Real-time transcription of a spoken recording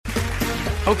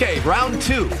Okay, round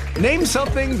two. Name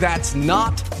something that's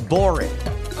not boring.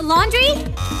 A laundry?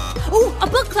 Ooh, a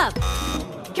book club.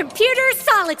 Computer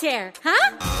solitaire,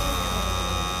 huh?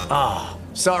 Ah,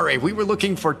 sorry, we were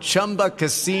looking for Chumba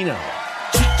Casino.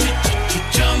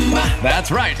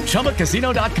 That's right,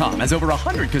 ChumbaCasino.com has over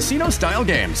 100 casino-style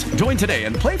games. Join today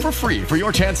and play for free for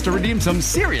your chance to redeem some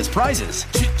serious prizes.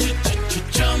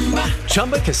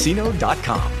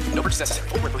 ChumbaCasino.com. No purchase necessary.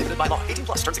 Void where prohibited by law. 18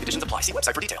 plus terms and conditions apply. See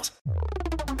website for details.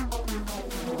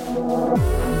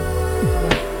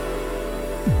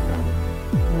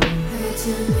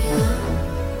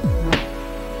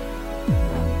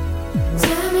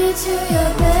 Take me to your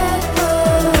bedpost.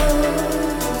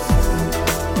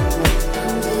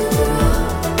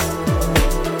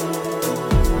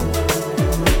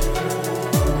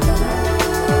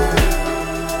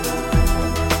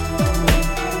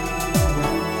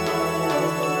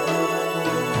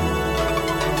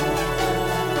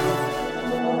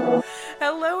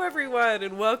 Hello, everyone,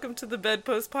 and welcome to the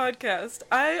Bedpost Podcast.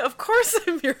 I, of course,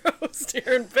 am your host,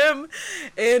 Taryn Bim,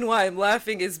 and why I'm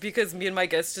laughing is because me and my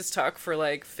guest just talked for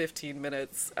like 15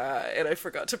 minutes, and I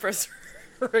forgot to press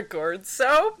record.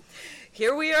 So,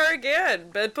 here we are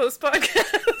again, Bedpost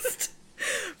Podcast,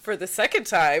 for the second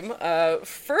time.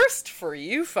 First for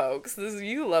you folks, this is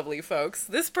you lovely folks.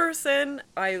 This person,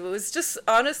 I was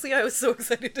so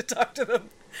excited to talk to them.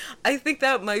 I think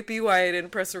that might be why I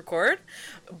didn't press record.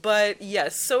 But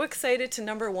yes, so excited to,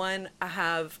 number one,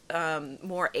 have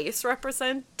more ace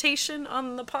representation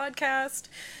on the podcast.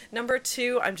 Number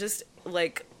two, I'm just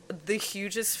like the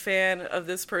hugest fan of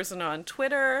this person on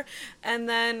Twitter. And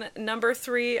then number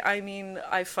three, I mean,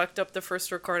 I fucked up the first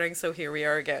recording, so here we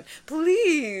are again.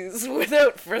 Please,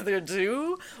 without further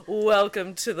ado,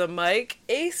 welcome to the mic,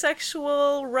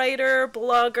 asexual writer,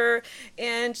 blogger,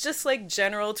 and just like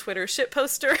general Twitter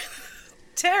shitposter,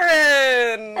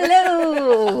 Taryn!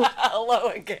 Hello! Hello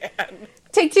again.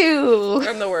 Take two!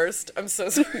 I'm the worst. I'm so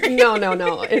sorry. No.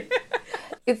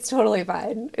 It's totally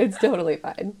fine. It's totally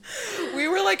fine. We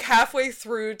were like halfway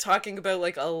through talking about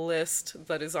like a list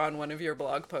that is on one of your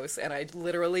blog posts, and I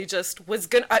literally just was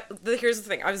here's the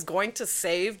thing. I was going to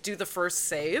do the first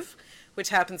save, which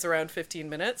happens around 15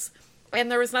 minutes, and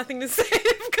there was nothing to save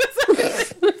because I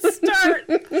didn't start.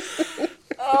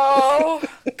 Oh,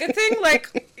 good thing,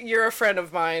 like, you're a friend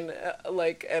of mine,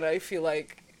 and I feel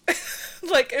like,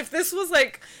 like, if this was,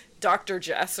 like, Dr.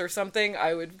 Jess or something,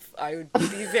 I would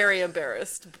be very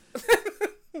embarrassed.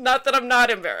 Not that I'm not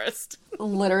embarrassed.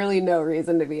 Literally no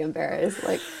reason to be embarrassed.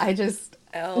 Like, I just...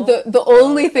 The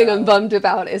only thing I'm bummed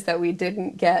about is that we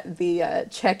didn't get the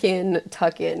check-in,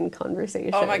 tuck-in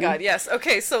conversation. Oh my god, yes.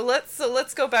 Okay, so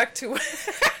let's go back to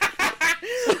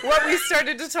what we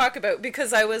started to talk about,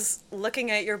 because I was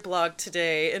looking at your blog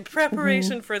today in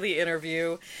preparation for the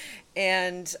interview,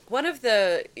 and one of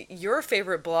your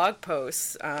favorite blog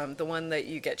posts, the one that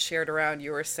you get shared around,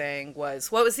 you were saying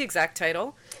was, what was the exact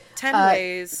title?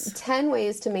 10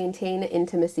 ways to maintain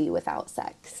intimacy without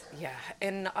sex. Yeah,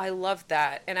 and I love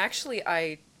that. And actually,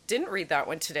 I didn't read that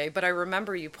one today, but I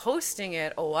remember you posting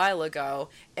it a while ago,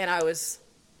 and I was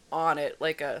on it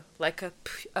like a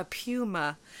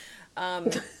puma.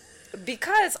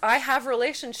 Because I have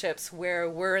relationships where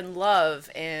we're in love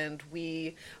and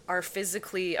we are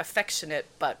physically affectionate,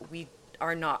 but we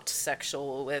are not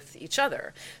sexual with each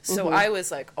other. So I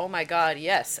was like, oh my god,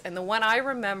 yes. And the one I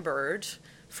remembered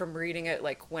from reading it,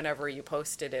 like whenever you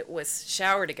posted it, was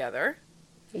shower together.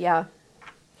 Yeah.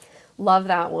 Love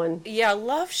that one. Yeah,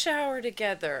 love shower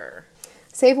together.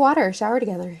 Save water, shower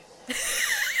together.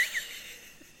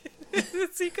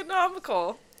 It's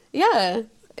economical. Yeah.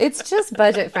 It's just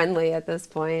budget friendly at this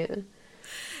point.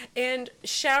 And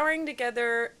showering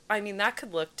together, I mean, that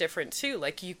could look different too.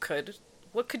 Like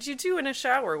what could you do in a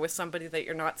shower with somebody that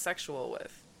you're not sexual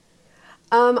with?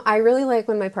 I really like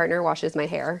when my partner washes my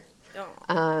hair.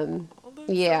 Oh,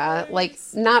 Yeah, nice. like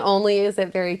not only is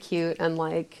it very cute and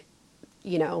like,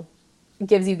 you know,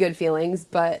 gives you good feelings,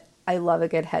 but I love a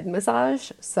good head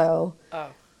massage. So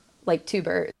like two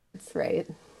birds, right?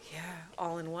 Yeah,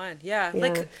 all in one. Yeah. Yeah.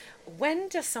 Like, when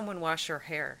does someone wash your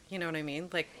hair? You know what I mean?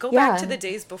 Like, go back to the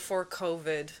days before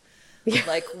COVID,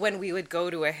 like when we would go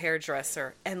to a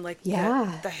hairdresser and like the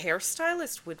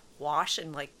hairstylist would wash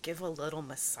and like give a little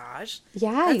massage.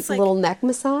 Yeah, that's a little neck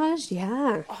massage.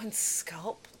 Yeah. On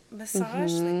scalp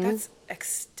massage. Like, that's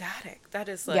ecstatic. That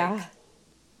is like,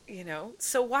 you know,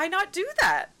 so why not do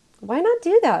that? Why not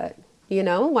do that? You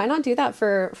know, why not do that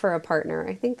for a partner?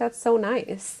 I think that's so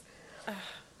nice.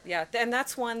 Yeah, and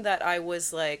that's one that I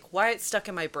was like, why it stuck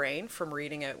in my brain from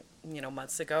reading it, you know,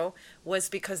 months ago, was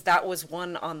because that was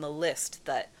one on the list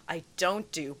that I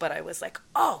don't do, but I was like,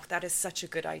 oh, that is such a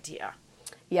good idea.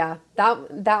 Yeah,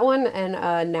 that one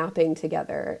and napping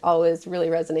together always really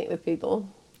resonate with people.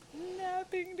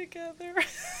 Napping together.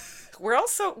 We're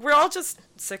all just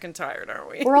sick and tired, aren't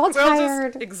we? We're all We're all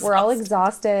tired. just We're all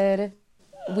exhausted.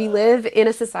 We live in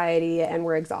a society and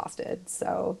we're exhausted.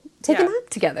 So take a Yeah. nap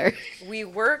together.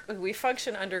 We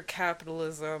function under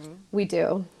capitalism. We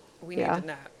do. We need Yeah. a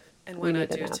nap. And why We not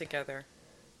need a do it nap. together?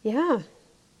 Yeah.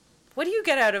 What do you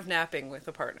get out of napping with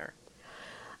a partner?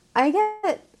 I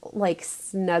get like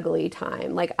snuggly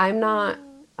time. Like I'm not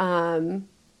a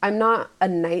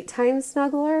nighttime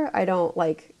snuggler. I don't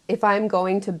like if I'm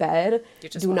going to bed, You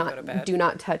just wanna go to bed. do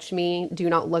not touch me, do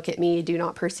not look at me, do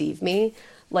not perceive me.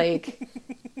 Like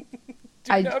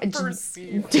I not just-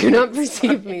 perceive do not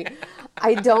perceive me.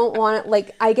 I don't want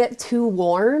like I get too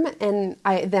warm and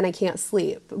then I can't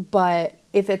sleep. But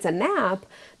if it's a nap,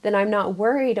 then I'm not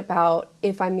worried about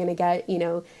if I'm going to get,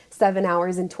 7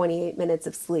 hours and 28 minutes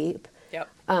of sleep. Yep.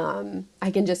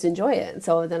 I can just enjoy it.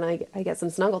 So then I get some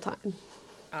snuggle time.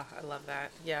 Oh, I love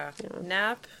that. Yeah.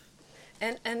 Nap.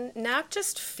 And nap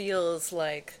just feels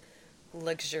like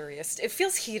luxurious. It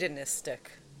feels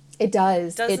hedonistic. It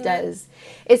does. Doesn't It does.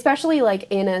 Especially like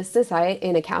in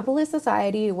a capitalist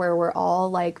society where we're all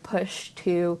like pushed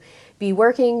to be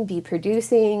working, be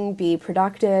producing, be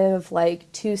productive,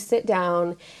 like to sit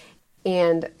down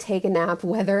and take a nap,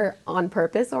 whether on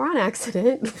purpose or on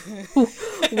accident,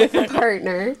 with a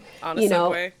partner. On a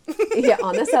subway. Yeah,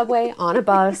 on the subway, on a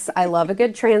bus. I love a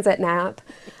good transit nap.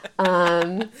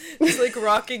 It's like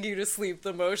rocking you to sleep,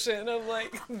 the motion of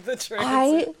like the I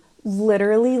transit.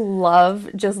 literally love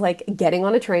just like getting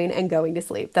on a train and going to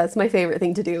sleep. That's my favorite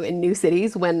thing to do in new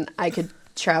cities when I could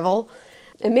travel.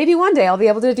 And maybe one day I'll be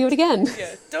able to do it again.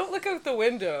 Yeah, don't look out the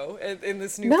window in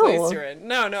this new No. place you're in.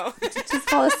 No. Just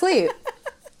fall asleep.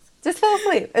 Just fall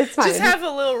asleep. It's fine. Just have a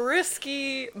little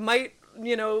risky,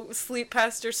 sleep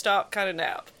past your stop kind of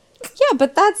nap. Yeah,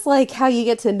 but that's like how you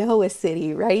get to know a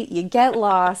city, right? You get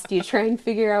lost, you try and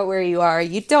figure out where you are,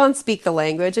 you don't speak the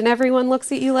language, and everyone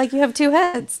looks at you like you have two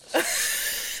heads.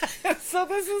 So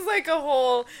this is like a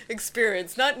whole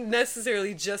experience, not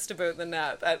necessarily just about the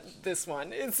nap at this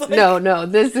one. It's like No,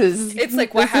 this is it's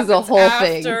like what this happens is a whole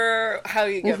after, how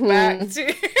you get back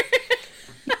to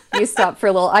You stop for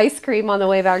a little ice cream on the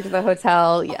way back to the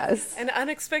hotel. Yes. an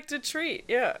unexpected treat.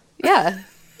 Yeah. Yeah.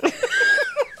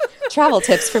 Travel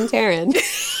tips from Taryn.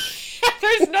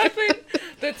 There's nothing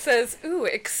that says, ooh,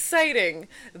 exciting,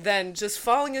 than just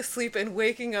falling asleep and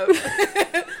waking up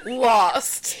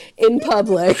lost. In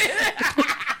public.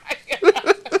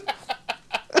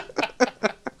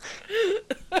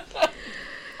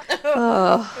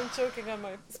 I'm choking on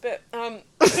my spit. And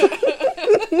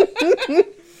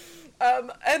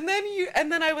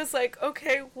then I was like,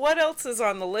 okay, what else is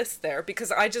on the list there?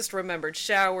 Because I just remembered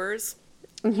showers.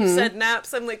 You said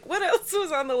naps. I'm like, what else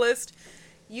was on the list?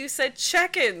 You said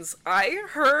check-ins. I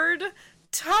heard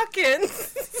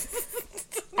tuck-ins.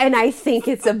 And I think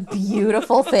it's a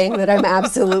beautiful thing that I'm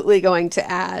absolutely going to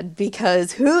add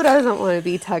because who doesn't want to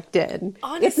be tucked in?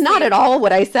 It's not Honestly. at all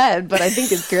what I said, but I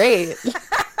think it's great.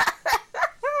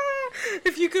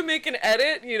 If you could make an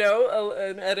edit,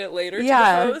 an edit later to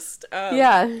Yeah. the post.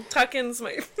 Yeah. Tuck-ins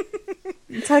might...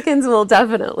 Tuck-ins will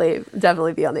definitely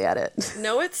be on the edit.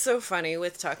 No, it's so funny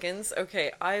with tuck-ins.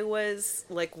 Okay, I was,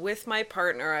 like, with my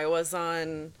partner, I was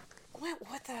on...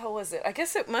 What the hell was it? I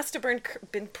guess it must have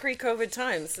been pre-COVID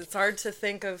times. It's hard to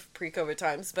think of pre-COVID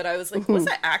times, but I was like, was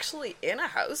I actually in a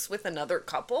house with another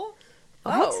couple?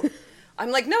 Oh.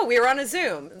 I'm like, no, we were on a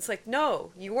Zoom. It's like,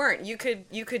 no, you weren't. You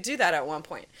could do that at one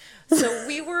point. So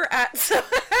we were at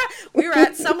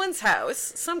someone's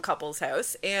house, some couple's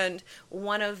house, and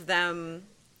one of them,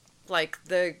 like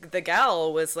the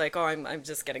gal was like, oh, I'm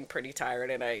just getting pretty tired,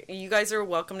 and you guys are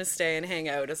welcome to stay and hang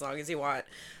out as long as you want.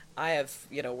 I have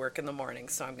work in the morning,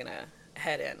 so I'm gonna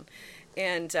head in.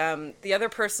 And the other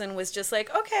person was just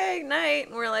like, okay, night.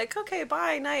 And we're like, okay,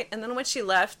 bye, night. And then when she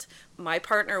left, my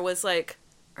partner was like,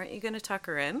 aren't you gonna tuck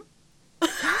her in?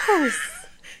 Yes.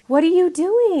 What are you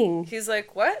doing? He's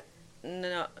like, what?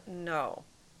 No.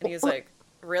 And he was like,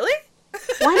 really?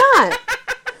 Why not?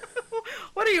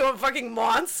 What are you, a fucking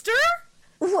monster?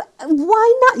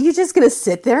 Why not? You just gonna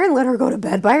sit there and let her go to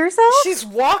bed by herself? She's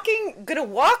gonna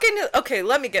walk into, okay,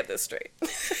 let me get this straight.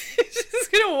 She's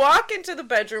gonna walk into the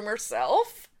bedroom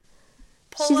herself.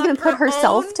 She's gonna put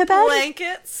herself to bed?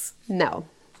 Blankets. No.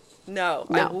 No,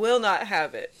 I will not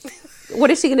have it. What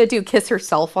is she gonna do? Kiss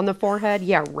herself on the forehead?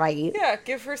 Yeah, right. Yeah,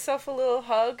 give herself a little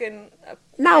hug and a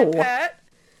No. pat.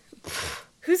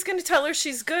 Who's gonna tell her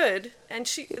she's good? And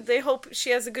they hope she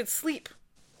has a good sleep.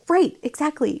 Right,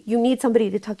 exactly. You need somebody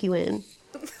to tuck you in.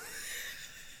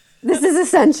 This is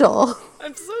essential.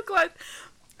 I'm so glad.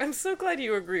 I'm so glad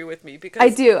you agree with me because I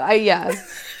do. Yeah.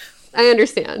 I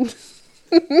understand.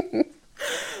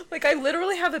 like I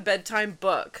literally have a bedtime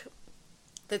book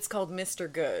that's called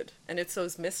Mr. Good, and it's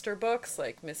those Mr. books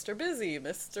like Mr. Busy,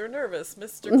 Mr. Nervous,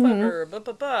 Mr. Clever, blah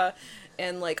blah blah,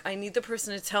 and like I need the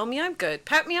person to tell me I'm good,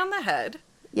 pat me on the head.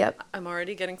 Yep. I'm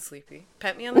already getting sleepy.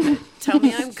 Pat me on the head, tell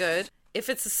me I'm good. If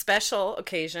it's a special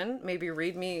occasion, maybe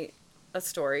read me a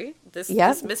story. This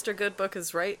Mr. Good book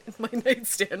is right in my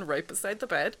nightstand, right beside the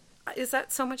bed. Is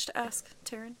that so much to ask,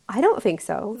 Taryn? I don't think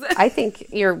so. I think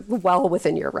you're well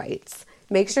within your rights.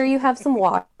 Make sure you have some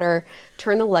water,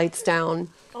 turn the lights down.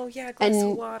 Oh yeah, a glass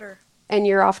of water. And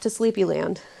you're off to sleepy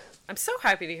land. I'm so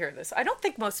happy to hear this. I don't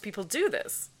think most people do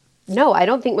this. No, I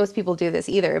don't think most people do this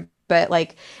either. But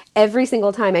like every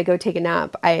single time I go take a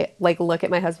nap, I like look at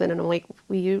my husband and I'm like,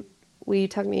 will you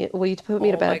put me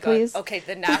to bed, please? Okay,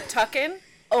 the nap tuck-in?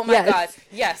 Oh my God,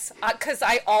 yes. Because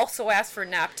I also asked for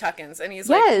nap tuck-ins, and he's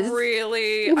like,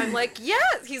 really? I'm like,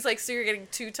 yes. He's like, so you're getting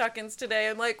 2 tuck-ins today?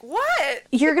 I'm like, what?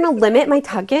 You're going to limit my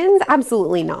tuck-ins?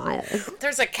 Absolutely not.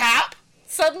 There's a cap,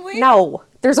 suddenly? No,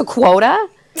 there's a quota?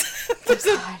 There's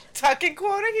a tuck-in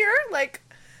quota here? Like,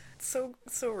 so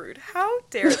rude. How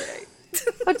dare they?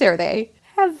 How dare they?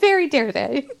 How very dare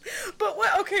they? But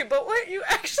what you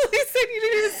actually said, you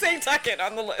didn't even say tuck-in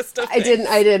on the list of things.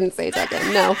 I didn't say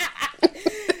tuck-in, no.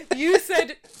 You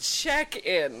said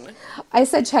check-in. I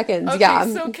said check-ins, okay, yeah.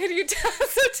 So can you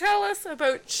tell us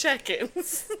about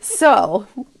check-ins? So,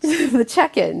 the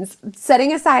check-ins,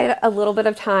 setting aside a little bit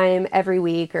of time every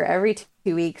week or every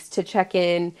 2 weeks to check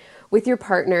in with your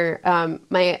partner.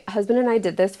 My husband and I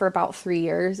did this for about 3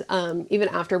 years, even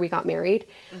after we got married.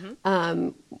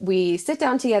 We sit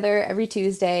down together every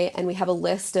Tuesday and we have a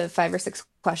list of 5 or 6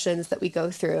 questions that we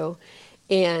go through.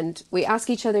 And we ask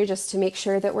each other just to make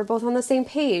sure that we're both on the same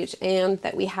page and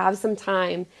that we have some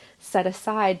time set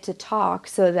aside to talk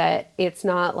so that it's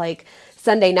not like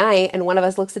Sunday night and one of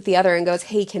us looks at the other and goes,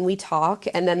 hey, can we talk?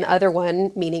 And then the other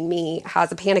one, meaning me,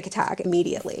 has a panic attack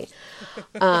immediately.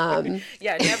 Yeah,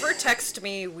 never text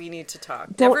me, we need to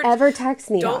talk. Don't ever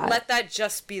text me Don't that. let that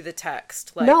just be the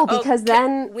text. Like, no, because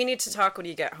then... we need to talk when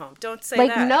you get home. Don't say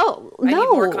like, that. No. I need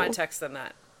more context than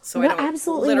that. So no, I don't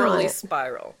absolutely literally not.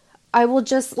 spiral. I will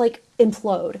just like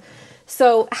implode.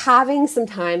 So having some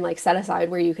time like set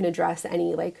aside where you can address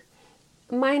any like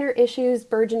minor issues,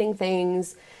 burgeoning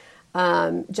things,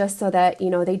 just so that, you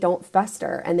know, they don't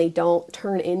fester and they don't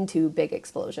turn into big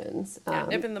explosions. Yeah,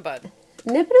 nip in the bud.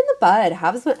 Nip it in the bud.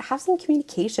 Have some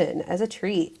communication as a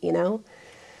treat, you know?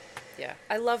 Yeah,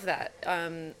 I love that.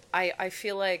 I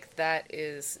feel like that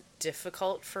is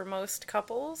difficult for most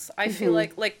couples. I feel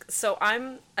like, so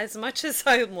I'm, as much as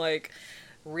I'm like,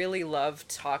 really love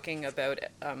talking about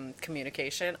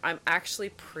communication, I'm actually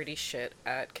pretty shit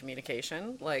at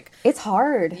communication. Like, it's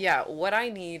hard. Yeah, what I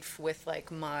need with my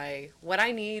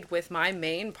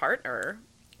main partner,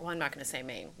 well, I'm not going to say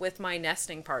main, with my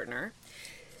nesting partner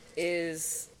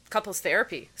is couples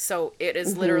therapy. So it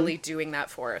is literally doing that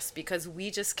for us because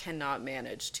we just cannot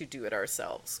manage to do it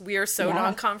ourselves. We are so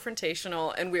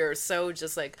non-confrontational and we are so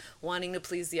just like wanting to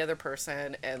please the other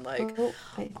person and like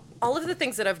all of the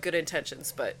things that have good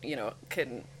intentions, but you know,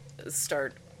 can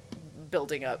start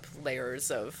building up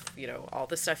layers of, you know, all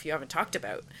the stuff you haven't talked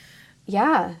about.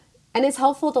 Yeah. And it's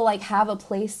helpful to like have a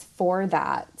place for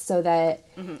that so that,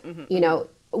 you know,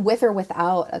 with or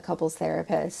without a couples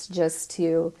therapist, just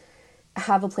to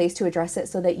have a place to address it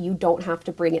so that you don't have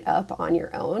to bring it up on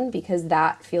your own, because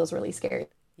that feels really scary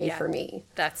for me.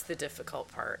 That's the difficult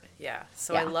part. Yeah.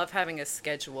 So I love having a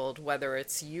scheduled, whether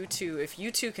it's you two, if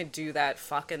you two can do that,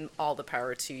 fucking all the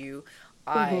power to you.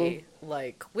 I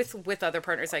like with other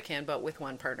partners I can, but with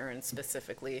one partner and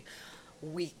specifically,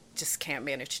 we just can't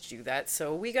manage to do that.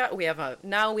 So we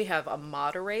have a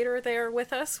moderator there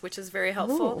with us, which is very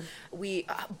helpful. Ooh. We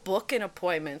book an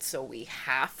appointment, so we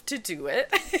have to do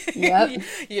it. Yep.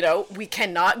 You know, we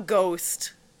cannot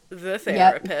ghost the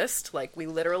therapist. Yep. Like, we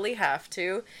literally have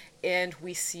to, and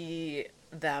we see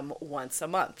them once a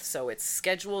month. So it's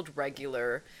scheduled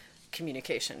regular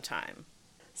communication time.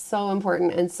 So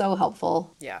important and so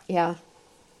helpful. Yeah. Yeah.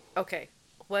 Okay.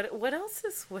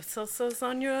 What's else is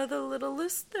on your other little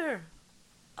list there?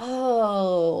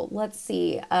 Oh, let's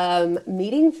see.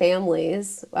 Meeting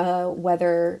families,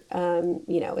 whether,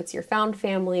 you know, it's your found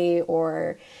family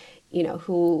or, you know,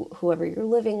 whoever you're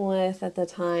living with at the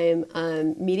time.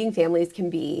 Meeting families can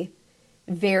be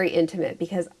very intimate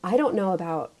because I don't know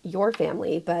about your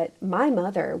family, but my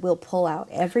mother will pull out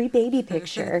every baby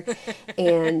picture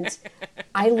and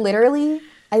I literally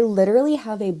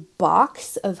have a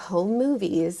box of home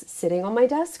movies sitting on my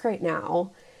desk right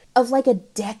now. of like a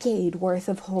decade worth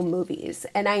of home movies.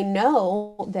 And I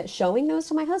know that showing those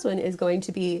to my husband is going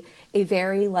to be a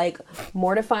very like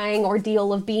mortifying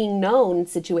ordeal of being known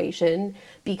situation,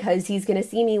 because he's going to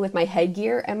see me with my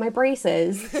headgear and my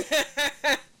braces.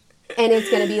 And it's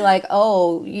going to be like,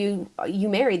 "Oh, you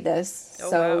married this. Oh,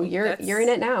 so wow. you're in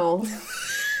it now."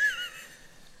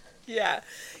 Yeah.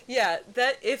 Yeah,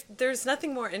 that if there's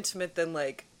nothing more intimate than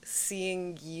like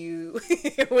seeing you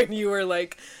when you were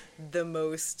like the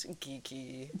most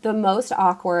geeky, the most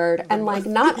awkward, and like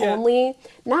not only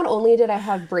did I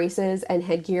have braces and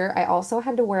headgear, I also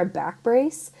had to wear a back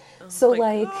brace. So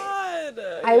like God.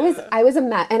 I was a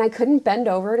mess, and I couldn't bend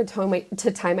over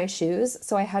to tie my shoes,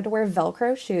 so I had to wear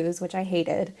Velcro shoes, which I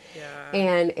hated. Yeah.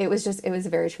 And it was a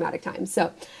very traumatic time.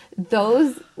 So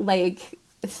those like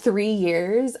 3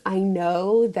 years, I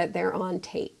know that they're on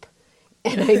tape.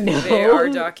 And I know they are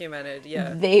documented,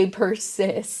 yeah. They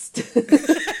persist.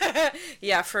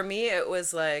 Yeah, for me it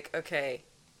was like, okay,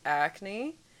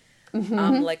 acne,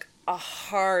 Mm-hmm. like a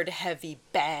hard, heavy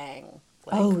bang.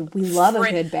 Like Oh, we love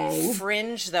a good bang.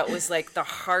 Fringe that was like the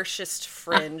harshest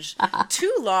fringe.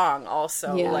 Too long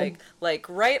also. Yeah. Like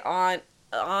right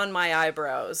on my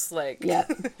eyebrows, like Yeah.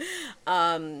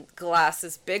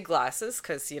 glasses, big glasses,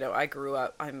 because I grew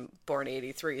up, I'm born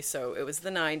 83, so it was the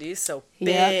 90s, so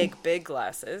Yep. big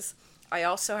glasses. I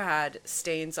also had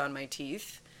stains on my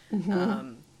teeth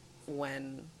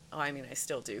I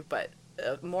still do, but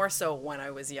more so when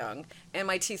I was young, and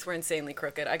my teeth were insanely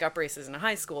crooked. I got braces in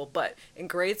high school, but in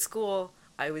grade school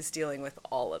I was dealing with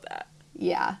all of that.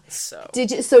 Yeah. So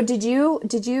did you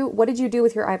what did you do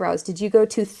with your eyebrows? Did you go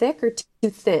too thick or too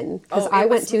thin? Because I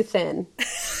went too thin.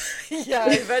 yeah,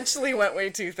 I eventually went way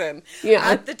too thin. Yeah.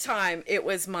 At the time, it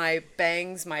was my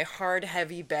bangs, my hard,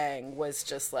 heavy bang was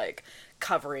just like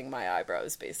covering my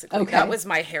eyebrows, basically. Okay. That was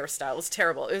my hairstyle. It was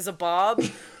terrible. It was a bob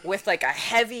with like a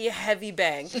heavy, heavy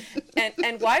bang.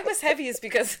 And why it was heavy is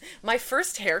because my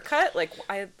first haircut, like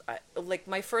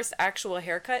my first actual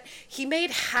haircut, he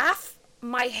made half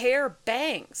my hair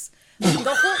bangs.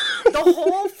 The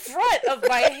whole front of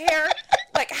my hair,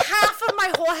 like half of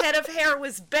my whole head of hair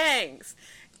was bangs.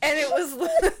 And it was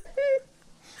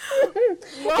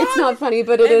It's not funny,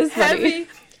 but it is heavy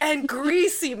funny. and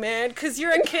greasy, man, because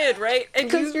you're a kid, right? And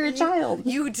Because you're a child.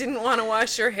 You didn't want to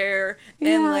wash your hair.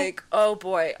 Yeah. And like, oh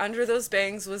boy, under those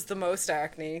bangs was the most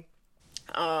acne.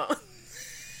 Oh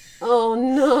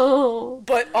no.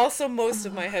 But also most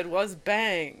of my head was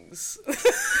bangs.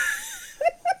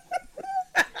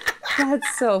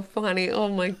 That's so funny. Oh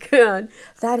my god.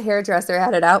 That hairdresser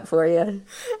had it out for you.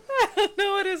 I don't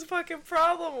know what his fucking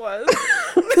problem was.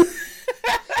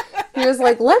 He was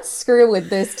like, let's screw with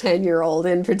this 10-year-old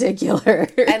in particular.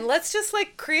 And let's just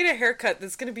like create a haircut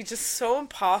that's going to be just so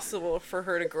impossible for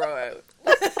her to grow out.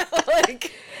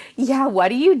 Like, Yeah, what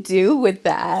do you do with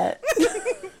that?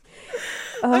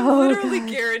 I'm literally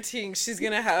guaranteeing she's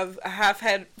going to have a half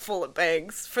head full of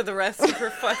bangs for the rest of her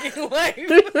fucking life.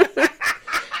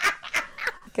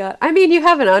 God. I mean, you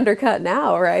have an undercut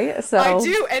now, right? So I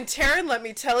do, and Taryn, let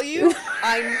me tell you,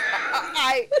 I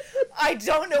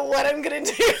don't know what I'm gonna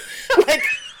do. Like,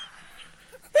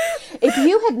 if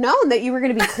you had known that you were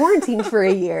going to be quarantined for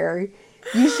a year,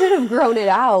 you should have grown it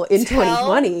out in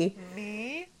 2020. Tell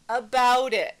me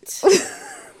about it.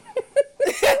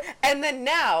 And then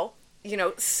now,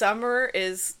 summer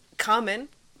is coming.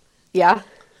 Yeah.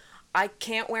 I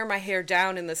can't wear my hair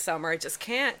down in the summer. I just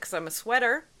can't because I'm a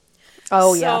sweater.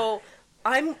 Oh, yeah. So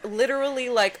I'm literally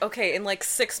like, okay, in like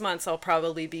 6 months, I'll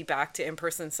probably be back to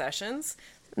in-person sessions.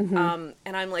 And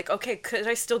I'm like, okay, could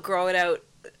I still grow it out?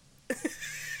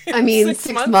 I mean,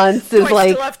 6 months Do is I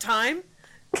like, still have time?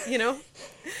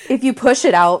 if you push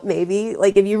it out, maybe,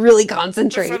 like if you really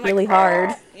concentrate So I'm like, really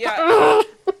hard. Yeah.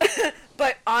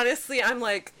 But honestly, I'm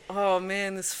like, oh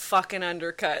man, this fucking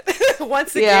undercut.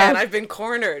 Once again, Yeah. I've been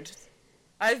cornered.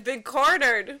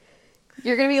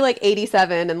 You're going to be like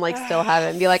 87 and like still have it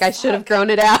and be like, I should have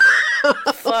grown it out.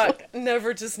 Fuck.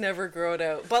 Never grow it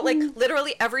out. But like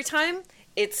literally every time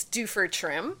it's due for a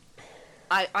trim,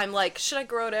 I'm like, should I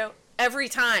grow it out? Every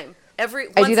time. I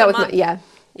do that with month. Yeah.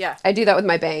 I do that with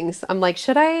my bangs. I'm like,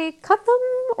 should I cut them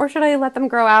or should I let them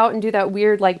grow out and do that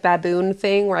weird like baboon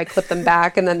thing where I clip them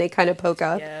back and then they kind of poke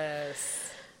up?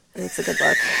 Yes. It's a good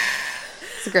look.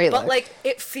 It's a great look. But like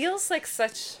it feels like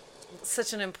such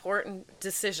an important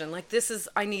decision. Like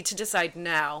I need to decide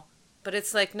now. But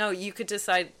it's like, no, you could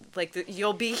decide like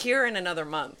you'll be here in another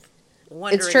month.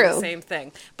 Wondering It's true. the same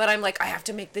thing. But I'm like, I have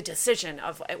to make the decision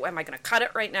of, am I going to cut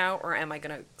it right now or am I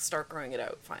going to start growing it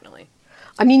out finally?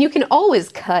 I mean, you can always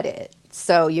cut it,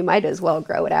 so you might as well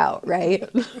grow it out, right?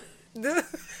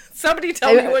 Somebody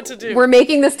tell me what to do. We're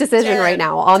making this decision Taryn, right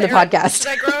now on the podcast. Should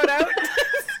I grow it out?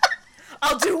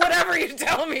 I'll do whatever you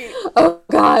tell me. Oh,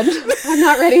 God. I'm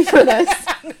not ready for this.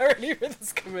 I'm not ready for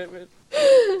this commitment.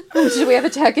 Should we have a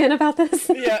check-in about this?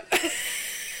 Yeah.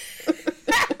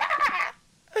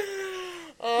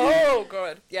 Oh,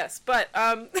 God. Yes. But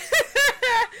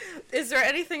is there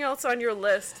anything else on your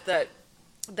list that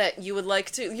you would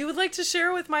like to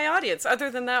share with my audience?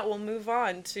 Other than that, we'll move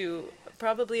on to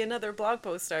probably another blog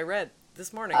post I read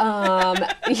this morning.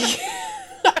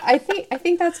 I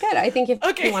think that's good. I think if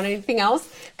you want anything else,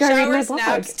 go read my blog.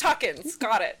 Naps, tuck-ins.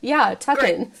 Got it. Yeah,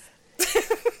 tuck-ins.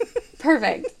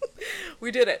 Perfect.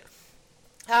 We did it.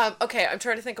 Okay, I'm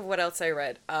trying to think of what else I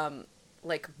read.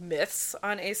 Like myths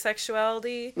on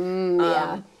asexuality.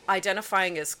 Yeah.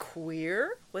 Identifying as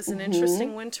queer was an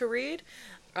interesting one to read.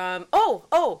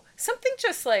 Something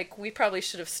just like we probably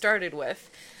should have started with.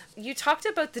 You talked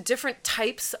about the different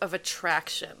types of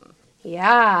attraction.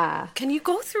 Yeah. Can you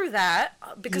go through that?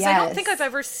 Because I don't think I've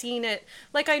ever seen it.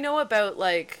 Like, I know about,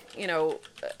 like,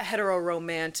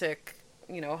 heteroromantic,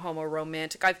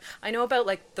 homoromantic. I know about,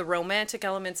 like, the romantic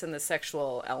elements and the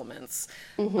sexual elements.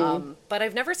 But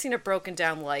I've never seen it broken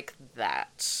down like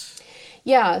that.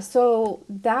 Yeah, so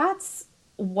that's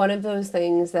one of those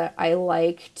things that I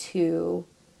like to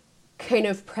kind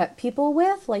of prep people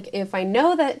with. Like, if I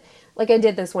know that, like, I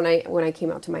did this when I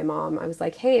came out to my mom. I was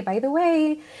like, hey, by the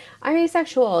way, I'm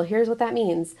asexual. Here's what that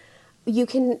means. You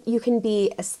can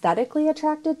be aesthetically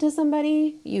attracted to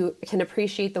somebody. You can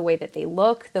appreciate the way that they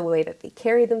look, the way that they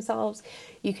carry themselves.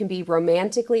 You can be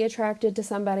romantically attracted to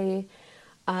somebody,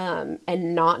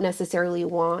 and not necessarily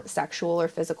want sexual or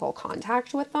physical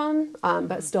contact with them,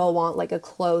 but still want like a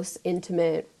close,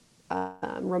 intimate,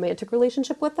 romantic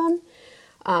relationship with them.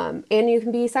 And you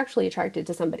can be sexually attracted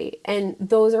to somebody. And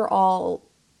those are all,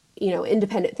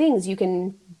 independent things. You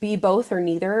can be both or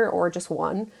neither or just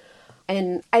one.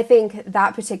 And I think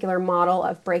that particular model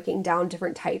of breaking down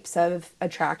different types of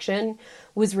attraction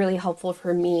was really helpful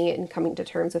for me in coming to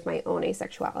terms with my own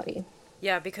asexuality.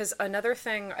 Yeah, because another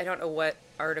thing, I don't know what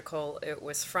article it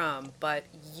was from, but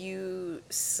you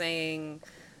saying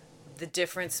the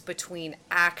difference between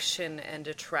action and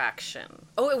attraction.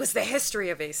 Oh, it was the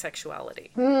history of asexuality.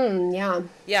 Yeah.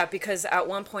 Yeah, because at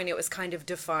one point it was kind of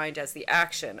defined as the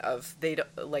action of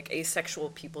asexual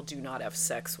people do not have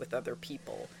sex with other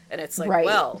people. And it's like, right.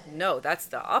 Well, no, that's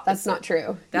the opposite. That's not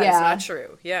true. That's not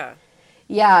true. Yeah.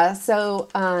 Yeah, so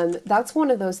that's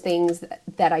one of those things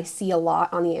that I see a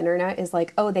lot on the internet is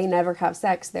like, oh, they never have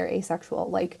sex, they're asexual.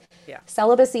 Like,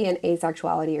 celibacy and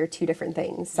asexuality are two different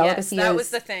things. Celibacy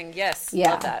was the thing. Yes,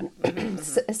 yeah. Love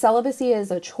that. Celibacy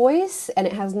is a choice, and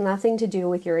it has nothing to do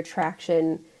with your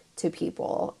attraction to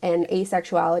people. And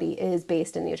asexuality is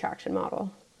based in the attraction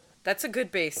model. That's a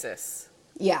good basis.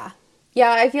 Yeah.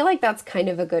 Yeah, I feel like that's kind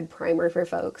of a good primer for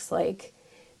folks. Like,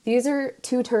 these are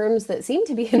two terms that seem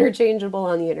to be interchangeable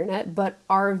on the internet, but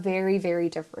are very, very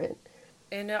different.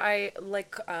 And I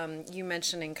like you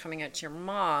mentioning coming out to your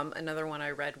mom. Another one I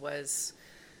read was,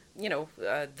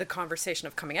 the conversation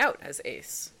of coming out as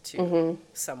ace to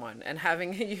someone and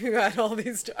having you had all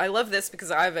these. I love this because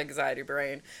I have anxiety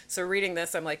brain. So reading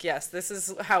this, I'm like, yes, this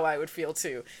is how I would feel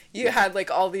too. You had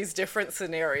like all these different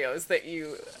scenarios that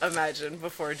you imagined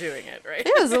before doing it, right?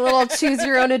 It was a little choose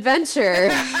your own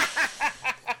adventure.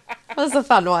 That was a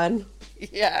fun one.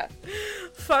 Yeah.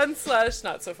 Fun /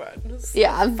 not so fun.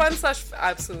 Yeah. Fun /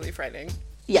 absolutely frightening.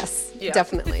 Yes,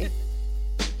 definitely.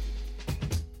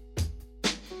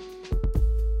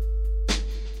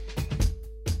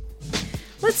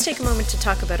 Let's take a moment to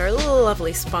talk about our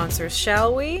lovely sponsors,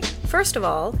 shall we? First of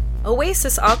all,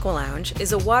 Oasis Aqua Lounge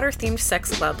is a water-themed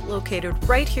sex club located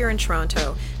right here in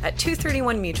Toronto at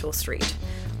 231 Mutual Street.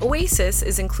 Oasis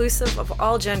is inclusive of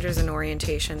all genders and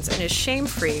orientations and is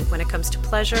shame-free when it comes to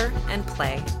pleasure and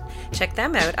play. Check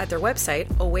them out at their website,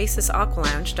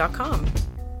 oasisaqualounge.com.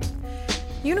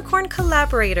 Unicorn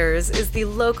Collaborators is the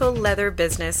local leather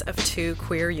business of two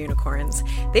queer unicorns.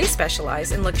 They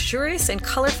specialize in luxurious and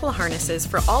colorful harnesses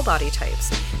for all body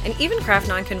types, and even craft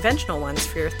non-conventional ones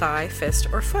for your thigh, fist,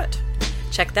 or foot.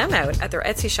 Check them out at their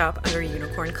Etsy shop under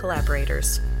Unicorn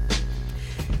Collaborators.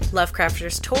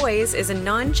 Lovecrafters Toys is a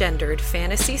non-gendered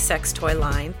fantasy sex toy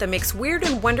line that makes weird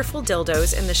and wonderful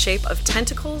dildos in the shape of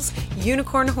tentacles,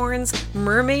 unicorn horns,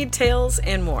 mermaid tails,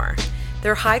 and more.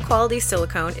 Their high-quality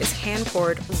silicone is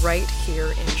hand-poured right here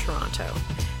in Toronto.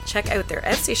 Check out their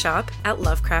Etsy shop at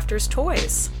Lovecrafters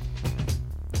Toys.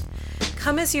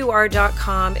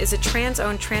 ComeAsYouAre.com is a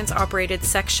trans-owned, trans-operated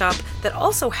sex shop that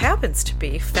also happens to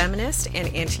be feminist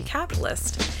and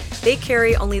anti-capitalist. They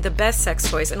carry only the best sex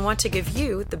toys and want to give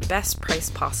you the best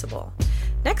price possible.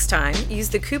 Next time, use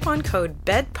the coupon code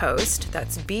BEDPOST,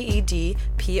 that's BEDPOST,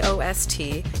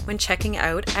 when checking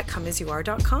out at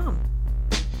comeasyouare.com.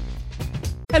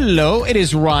 Hello, it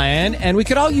is Ryan, and we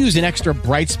could all use an extra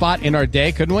bright spot in our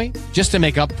day, couldn't we? Just to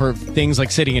make up for things like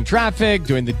sitting in traffic,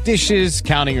 doing the dishes,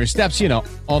 counting your steps, you know,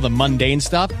 all the mundane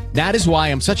stuff. That is why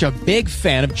I'm such a big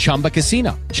fan of Chumba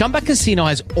Casino. Chumba Casino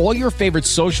has all your favorite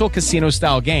social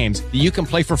casino-style games that you can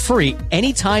play for free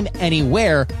anytime,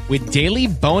 anywhere with daily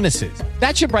bonuses.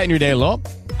 That should brighten your day a little.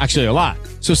 Actually, a lot.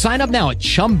 So sign up now at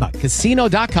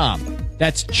ChumbaCasino.com.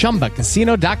 That's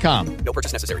ChumbaCasino.com. No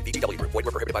purchase necessary. VGW Group. Void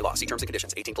where prohibited by law. See terms and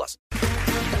conditions. 18+.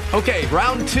 Okay,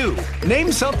 round two.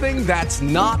 Name something that's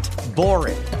not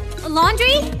boring. A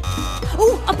laundry?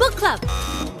 Ooh, a book club.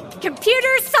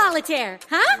 Computer solitaire,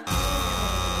 huh?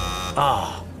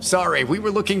 Ah, sorry. We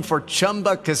were looking for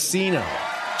Chumba Casino.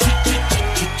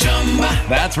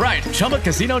 That's right.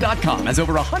 ChumbaCasino.com has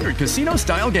over 100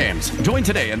 casino-style games. Join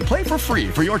today and play for free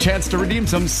for your chance to redeem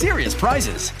some serious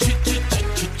prizes.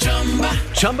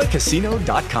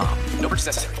 ChumbaCasino.com. No purchase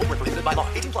necessary. Void where prohibited by law.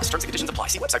 18+. Terms and conditions apply.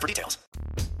 See website for details.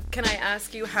 Can I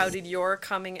ask you, how did your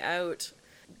coming out,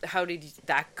 how did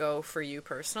that go for you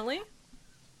personally?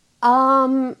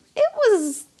 It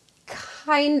was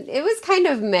kind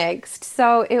of mixed.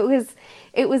 So it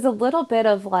was a little bit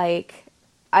of like,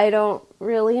 I don't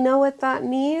really know what that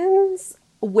means,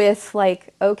 with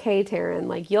like, okay, Taryn,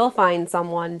 like, you'll find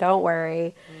someone, don't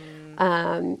worry.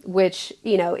 Which,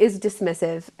 you know, is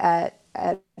dismissive at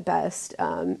best,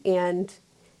 and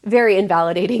very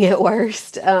invalidating at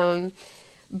worst.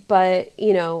 But,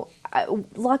 you know,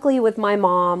 luckily with my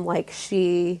mom, like,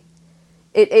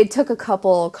 it took a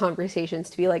couple conversations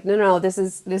to be like, no, this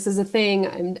is a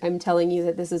thing. I'm telling you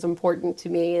that this is important to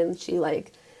me. And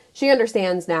she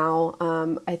understands now.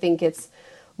 I think it's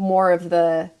more of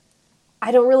the,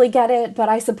 I don't really get it, but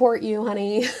I support you,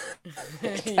 honey,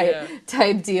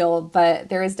 type deal. But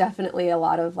there is definitely a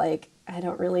lot of like, I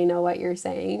don't really know what you're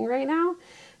saying right now.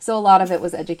 So a lot of it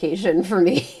was education for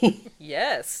me.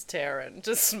 Yes, Taryn,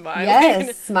 just smiling.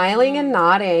 Yes, smiling and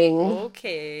nodding.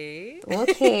 Okay.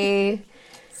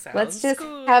 Let's just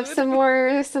good. have some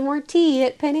more tea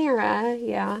at Panera.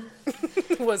 Yeah.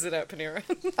 Was it at Panera?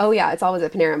 Oh yeah, it's always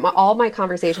at Panera. All my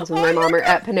conversations with my mom are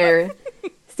at Panera.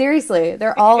 Seriously,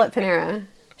 they're all at Panera.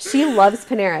 She loves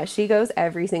Panera. She goes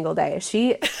every single day.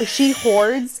 She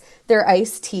hoards their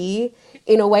iced tea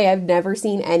in a way I've never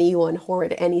seen anyone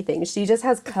hoard anything. She just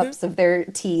has cups of their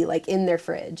tea like in their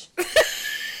fridge.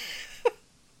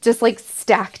 Just like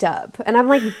stacked up. And I'm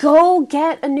like, go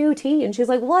get a new tea. And she's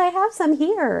like, well, I have some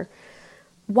here.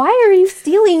 Why are you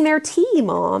stealing their tea,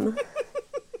 Mom?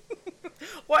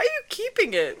 Why are you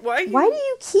keeping it? Why do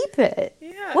you keep it?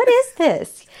 Yeah. What is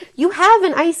this? You have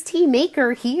an iced tea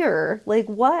maker here. Like,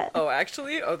 what? Oh,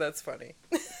 actually? Oh, that's funny.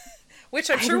 Which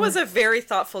I'm sure was a very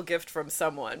thoughtful gift from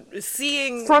someone.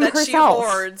 Seeing from that herself. She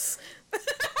hoards.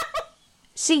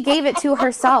 She gave it to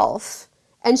herself.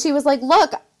 And she was like,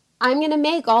 look, I'm going to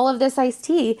make all of this iced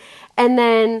tea. And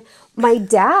then my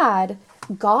dad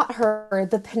got her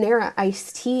the Panera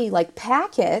iced tea, like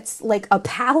packets, like a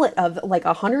pallet of like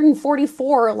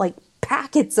 144 like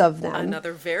packets of them.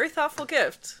 Another very thoughtful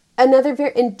gift.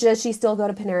 And does she still go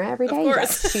to Panera every day? Of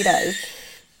course. Yes, she does.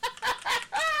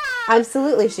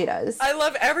 Absolutely, she does. I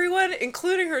love everyone,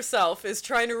 including herself, is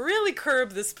trying to really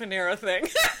curb this Panera thing.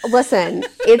 Listen,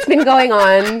 it's been going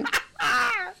on.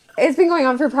 It's been going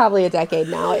on for probably a decade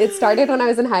now. It started when I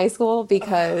was in high school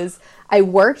because I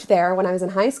worked there when I was in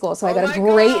high school, so I got a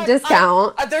great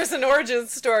discount. There's an origin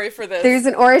story for this. There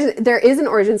is an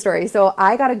origin story. So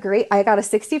I got a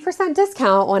 60%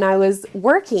 discount when I was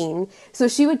working. So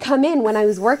she would come in when I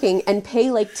was working and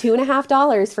pay like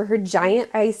 $2.50 for her giant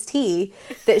iced tea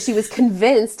that she was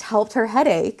convinced helped her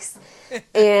headaches.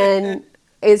 And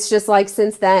it's just like,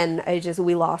 since then,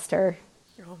 we lost her.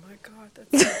 Oh my God,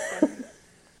 that's so funny.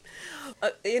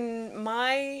 In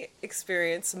my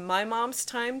experience, my mom's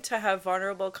time to have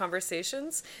vulnerable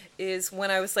conversations is when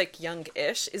I was like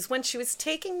young-ish, is when she was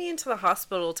taking me into the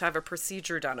hospital to have a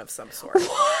procedure done of some sort.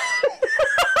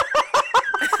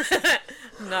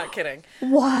 Not kidding.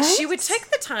 What? She would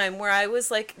take the time where I was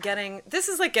like getting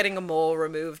a mole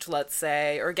removed, let's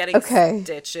say, or getting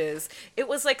stitches. It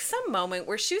was like some moment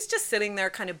where she was just sitting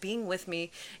there kind of being with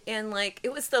me, and like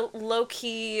it was the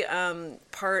low-key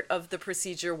part of the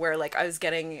procedure where like I was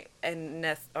getting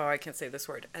I can't say this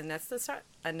word.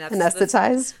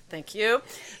 Anesthetized. Thank you.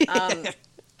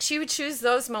 She would choose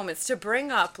those moments to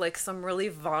bring up like some really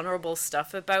vulnerable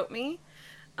stuff about me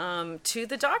to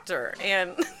the doctor,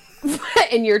 and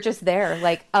and you're just there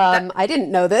like, I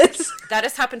didn't know this. That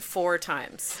has happened 4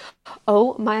 times.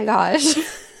 Oh my gosh.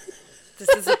 This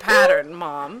is a pattern,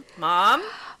 Mom. Mom?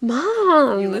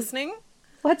 Mom! You listening?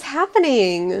 What's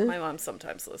happening? My mom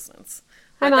sometimes listens.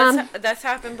 Hi, But Mom. that's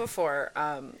happened before.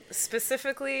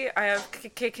 Specifically, I have.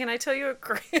 Can I tell you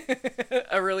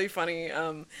a really funny,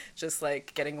 just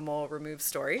like getting a mole removed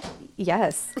story?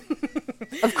 Yes.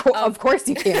 Of course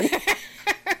you can.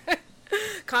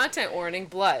 Content warning: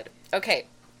 blood. Okay.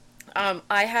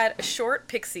 I had a short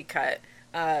pixie cut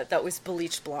that was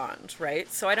bleach blonde,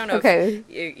 right? So I don't know Okay.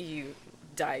 if you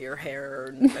dye your hair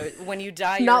or when you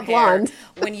dye Not your hair,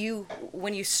 blonde.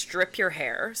 when you strip your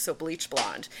hair, so bleach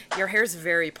blonde, your hair's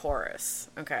very porous.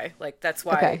 Okay, like that's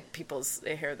why Okay. people's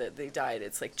hair that they dyed,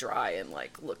 it's like dry and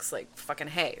like looks like fucking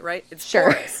hay, right? It's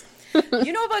Sure. porous.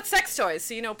 You know about sex toys,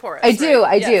 so you know porous. I do,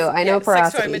 right? I do. I know Sex toy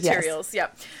porosity, yes. materials. Yeah.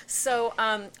 So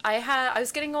I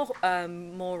was getting a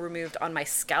mole removed on my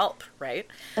scalp, right?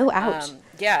 Oh, ouch.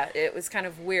 Yeah, it was kind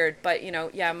of weird, but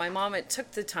my mom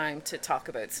took the time to talk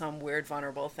about some weird,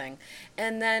 vulnerable thing,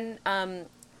 and then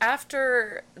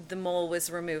after the mole was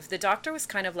removed, the doctor was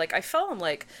kind of like, I felt him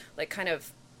like kind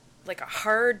of like a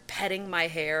hard petting my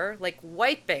hair, like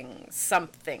wiping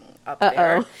something up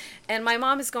there. And my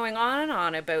mom is going on and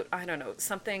on about, I don't know,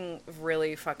 something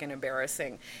really fucking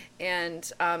embarrassing.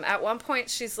 And at one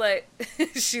point she's like,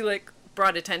 she like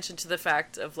brought attention to the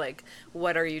fact of like,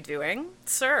 what are you doing,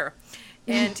 sir?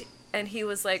 And he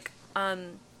was like,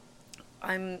 I'm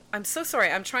so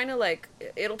sorry. I'm trying to like,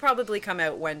 it'll probably come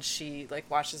out when she like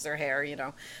washes her hair,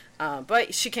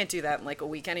 but she can't do that in like a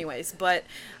week anyways. But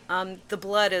the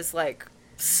blood is like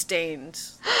stained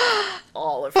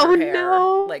all of her hair,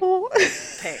 no. like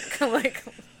pink, like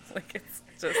it's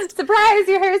just Surprise,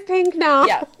 your hair's pink now.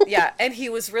 yeah. And he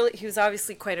was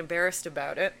obviously quite embarrassed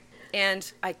about it.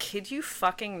 And I kid you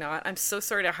fucking not. I'm so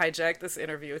sorry to hijack this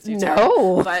interview with you, No.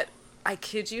 Taryn, but I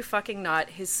kid you fucking not.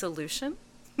 His solution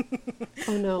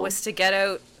Oh, no. was to get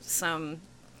out some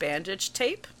bandage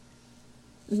tape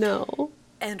No.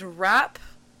 and wrap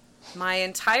my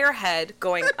entire head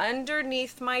going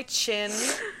underneath my chin,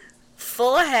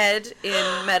 full head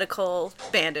in medical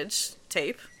bandage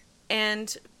tape.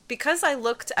 And because I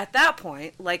looked at that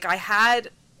point like I had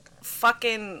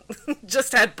fucking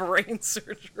just had brain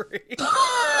surgery,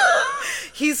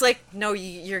 he's like, no,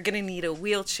 you're gonna need a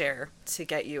wheelchair to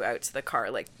get you out to the car.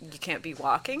 Like, you can't be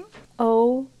walking.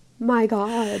 Oh, my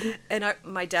God. And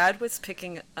my dad was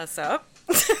picking us up.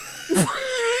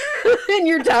 And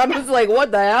your dad was like,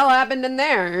 what the hell happened in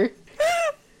there?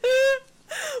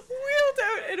 Wheeled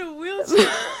out in a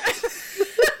wheelchair.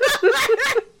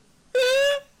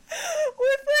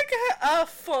 With like a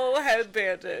full head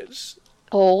bandage.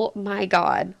 Oh, my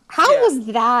God. How Yeah. was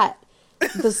that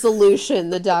the solution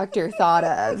the doctor thought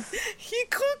of? He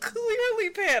clearly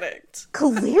panicked.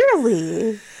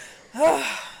 Clearly.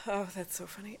 Oh, that's so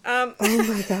funny. Oh,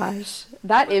 my gosh.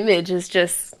 That image is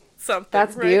just, Something.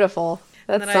 that's right? beautiful.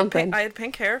 And That's then something. I had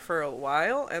pink hair for a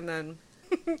while, and then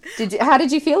How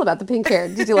did you feel about the pink hair?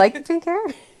 Did you like the pink hair?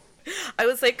 I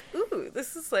was like, ooh,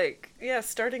 this is like,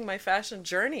 starting my fashion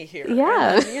journey here.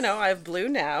 Yeah. And then, I have blue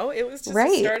now. It was just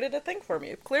Right. it started a thing for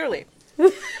me, clearly.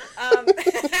 But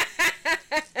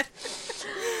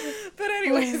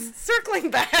anyways,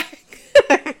 circling back.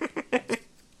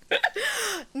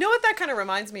 Know what that kind of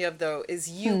reminds me of, though, is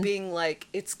you being like,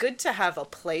 it's good to have a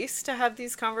place to have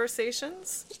these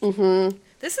conversations. Mm-hmm.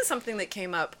 This is something that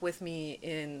came up with me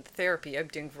in therapy. I'm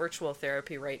doing virtual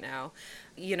therapy right now.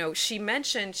 She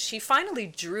mentioned, she finally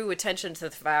drew attention to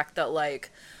the fact that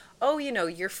like, oh,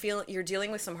 you're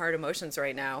dealing with some hard emotions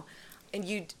right now, and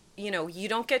you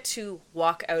don't get to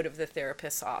walk out of the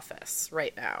therapist's office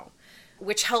right now,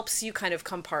 which helps you kind of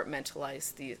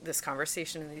compartmentalize this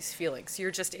conversation and these feelings. You're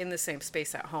just in the same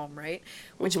space at home, right?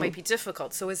 Which might be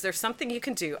difficult. So is there something you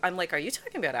can do? I'm like, are you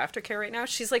talking about aftercare right now?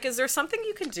 She's like, is there something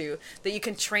you can do that you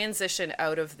can transition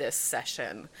out of this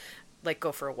session? Like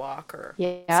go for a walk or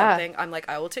something? I'm like,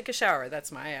 I will take a shower.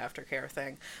 That's my aftercare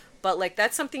thing. But like,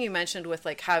 that's something you mentioned with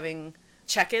like having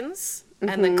check-ins.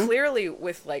 And then clearly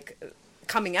with like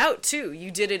coming out too, you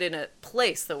did it in a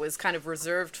place that was kind of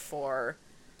reserved for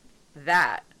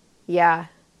that. Yeah.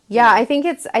 I think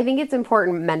it's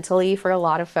important mentally for a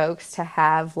lot of folks to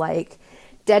have like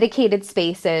dedicated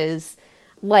spaces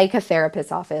like a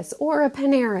therapist's office or a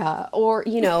Panera or,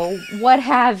 what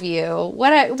have you.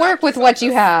 Work with what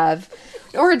you have,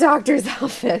 or a doctor's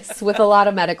office with a lot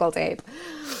of medical tape.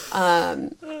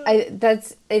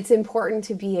 It's important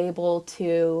to be able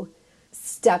to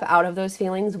step out of those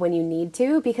feelings when you need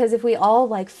to, because if we all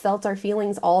like felt our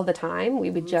feelings all the time, we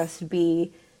would just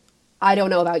be, I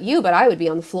don't know about you, but I would be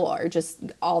on the floor just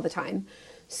all the time.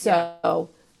 So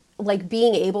like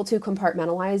being able to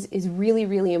compartmentalize is really,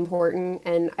 really important.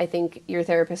 And I think your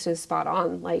therapist is spot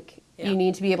on. Like, you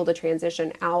need to be able to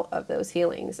transition out of those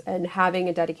feelings, and having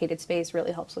a dedicated space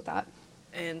really helps with that.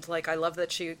 And, like, I love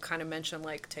that she kind of mentioned,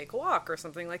 like, take a walk or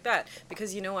something like that.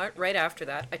 Because you know what? Right after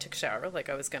that, I took a shower, like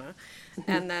I was gonna.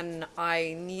 And then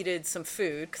I needed some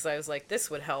food, because I was like, this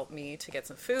would help me to get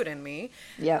some food in me.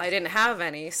 Yeah. I didn't have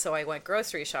any, so I went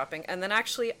grocery shopping. And then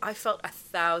actually, I felt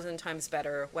 1,000 times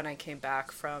better when I came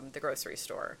back from the grocery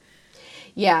store.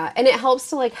 Yeah, and it helps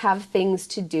to like have things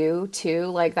to do too.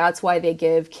 Like that's why they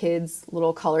give kids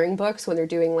little coloring books when they're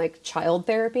doing like child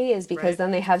therapy, is because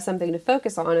then they have something to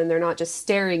focus on and they're not just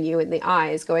staring you in the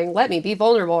eyes going, "Let me be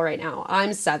vulnerable right now.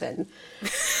 I'm 7."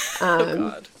 Oh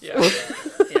God. Yeah.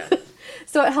 Yeah.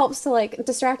 So it helps to like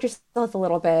distract yourself a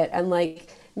little bit and like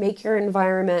make your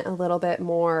environment a little bit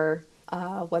more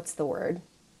what's the word?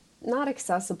 Not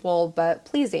accessible, but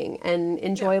pleasing and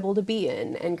enjoyable to be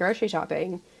in. And grocery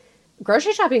shopping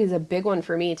is a big one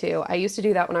for me too. I used to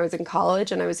do that when I was in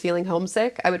college and I was feeling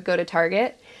homesick. I would go to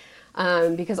Target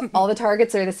because all the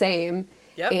Targets are the same.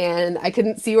 Yep. And I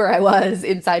couldn't see where I was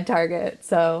inside Target.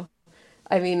 So,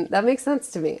 I mean, that makes sense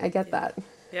to me. I get that.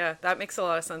 Yeah, that makes a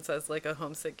lot of sense as like a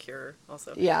homesick cure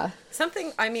also. Yeah.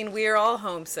 I mean, we are all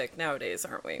homesick nowadays,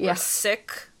 aren't we? Yeah. We're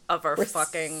sick of our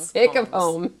fucking sick homes. of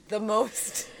home. The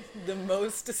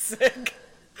most sick.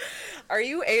 Are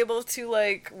you able to,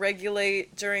 like,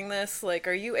 regulate during this? Like,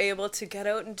 are you able to get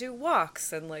out and do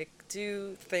walks and, like,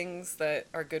 do things that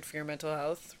are good for your mental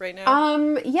health right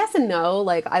now? Yes and no.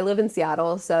 Like, I live in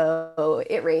Seattle, so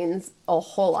it rains a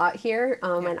whole lot here,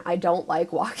 and I don't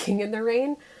like walking in the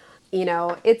rain. You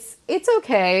know, it's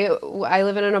okay. I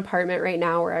live in an apartment right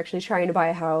now. We're actually trying to buy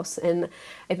a house, and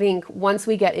I think once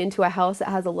we get into a house that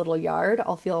has a little yard,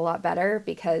 I'll feel a lot better,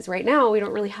 because right now we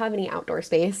don't really have any outdoor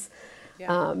space.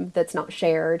 That's not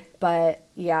shared. But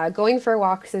yeah, going for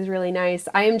walks is really nice.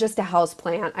 I am just a house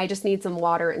plant. I just need some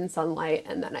water and sunlight,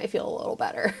 and then I feel a little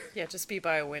better. Yeah, just be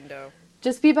by a window.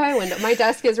 Just be by a window. My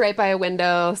desk is right by a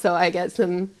window, so I get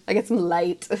some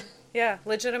light. Yeah,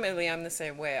 legitimately, I'm the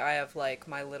same way. I have, like,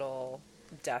 my little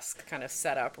desk kind of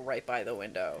set up right by the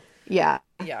window. Yeah.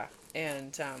 Yeah,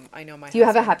 and I know my Do you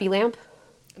have a happy lamp?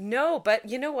 No, but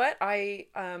you know what?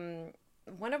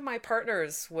 One of my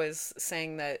partners was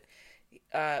saying that,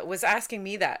 was asking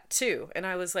me that too. And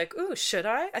I was like, ooh, should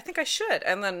I? I think I should.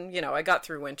 And then, you know, I got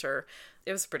through winter.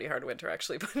 It was a pretty hard winter,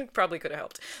 actually, but it probably could have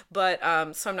helped. But,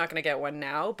 so I'm not going to get one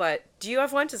now. But do you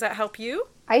have one? Does that help you?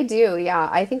 I do, yeah.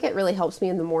 I think it really helps me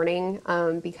in the morning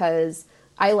because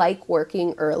I like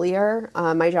working earlier.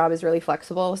 My job is really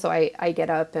flexible, so I get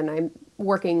up and I'm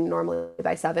working normally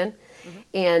by 7. Mm-hmm.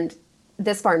 And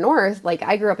this far north, like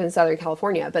I grew up in Southern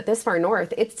California, but this far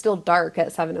north, it's still dark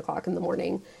at 7 o'clock in the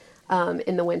morning.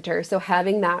 In the winter. So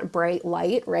having that bright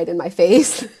light right in my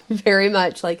face very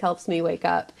much like helps me wake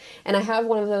up. And I have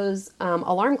one of those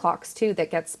alarm clocks too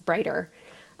that gets brighter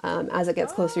as it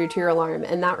gets closer to your alarm.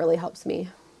 And that really helps me.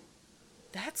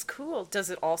 That's cool. Does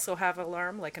it also have an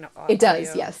alarm, like an audio? It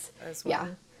does, yes. As well? Yeah.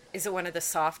 Is it one of the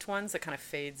soft ones that kind of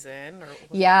fades in? Or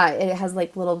yeah, it has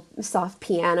like little soft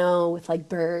piano with like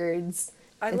birds.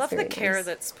 I love the care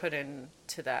that's put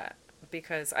into that.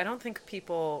 Because I don't think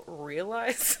people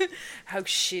realize how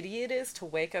shitty it is to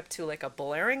wake up to like a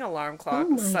blaring alarm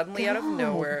clock suddenly out of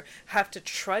nowhere, have to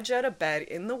trudge out of bed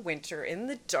in the winter, in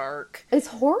the dark. It's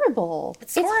horrible.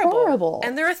 It's horrible.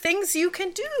 And there are things you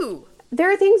can do.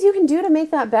 There are things you can do to make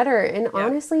that better. And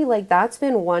honestly, like that's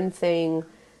been one thing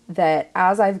that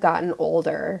as I've gotten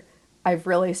older, I've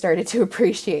really started to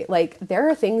appreciate. Like, there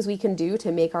are things we can do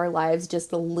to make our lives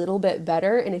just a little bit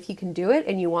better. And if you can do it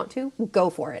and you want to, go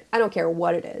for it. I don't care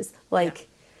what it is. Like,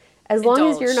 as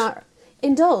long as you're not...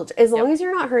 Indulge. As long as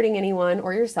you're not hurting anyone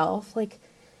or yourself, like,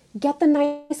 get the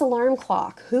nice alarm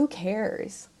clock. Who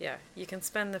cares? Yeah, you can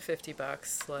spend the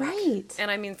 $50. Like, right.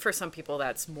 And I mean, for some people,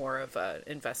 that's more of an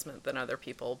investment than other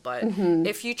people. But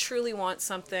if you truly want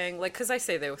something, like, because I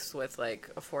say this with, like,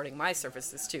 affording my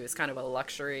services, too. It's kind of a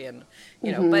luxury and,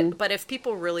 you know, but if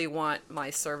people really want my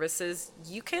services,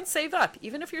 you can save up.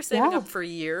 Even if you're saving up for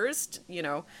years, you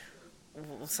know,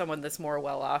 someone that's more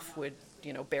well off would,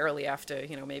 you know, barely after,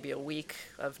 you know, maybe a week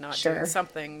of not doing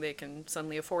something, they can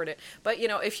suddenly afford it. But, you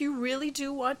know, if you really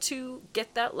do want to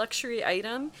get that luxury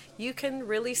item, you can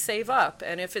really save up.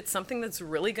 And if it's something that's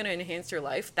really going to enhance your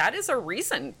life, that is a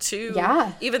reason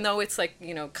to, even though it's like,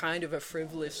 you know, kind of a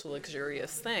frivolous,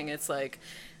 luxurious thing, it's like,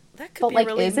 that could be like,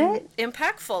 really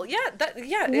impactful. Yeah,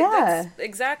 that's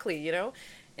exactly, you know.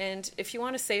 And if you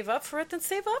want to save up for it, then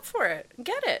save up for it.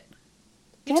 Get it.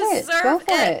 You deserve Go for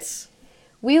it.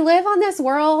 we live on this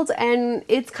world and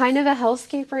it's kind of a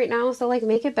hellscape right now, so like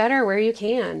make it better where you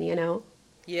can, you know?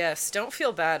 Yes, don't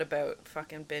feel bad about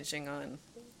fucking binging on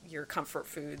your comfort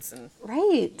foods, and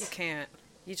Right. you can't.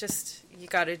 You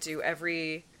got to do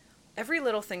every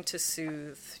little thing to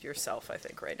soothe yourself, I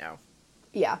think, right now.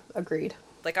 Yeah, agreed.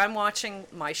 Like, I'm watching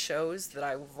my shows that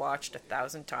I've watched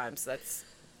 1,000 times.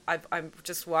 I'm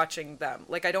just watching them.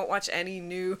 Like, I don't watch any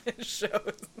new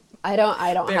shows. I don't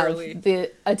Barely. have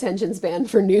the attention span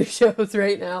for new shows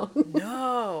right now.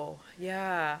 No.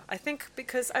 Yeah. I think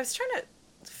because I was trying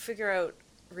to figure out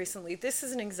recently, this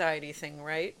is an anxiety thing,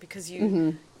 right? Because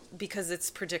because it's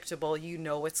predictable, you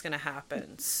know what's going to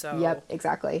happen. So Yep,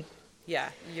 exactly. yeah,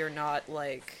 you're not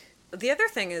like... The other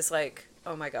thing is like,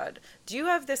 oh my God, do you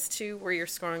have this too where you're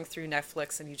scrolling through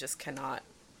Netflix and you just cannot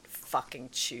fucking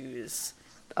choose?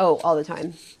 Oh, all the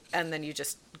time. And then you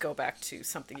just go back to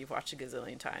something you've watched a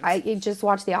gazillion times. I just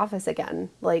watch The Office again.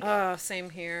 Like, Oh, same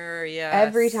here, yeah.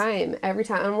 every time.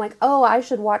 I'm like, oh, I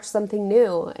should watch something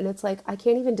new. And it's like, I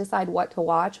can't even decide what to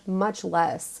watch, much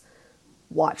less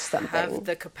watch something. Have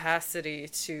the capacity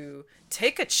to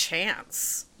take a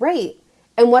chance. Right.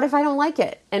 And what if I don't like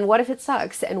it? And what if it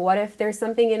sucks? And what if there's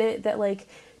something in it that like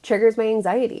triggers my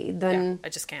anxiety? Then I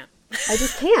just can't. I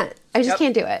just can't. I just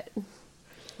can't do it.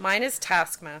 Mine is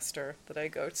Taskmaster that I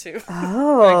go to.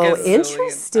 Oh, A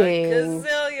interesting.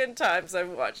 gazillion times I've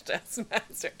watched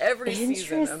Taskmaster. Every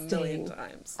season a million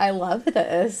times. I love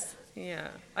this. Yeah.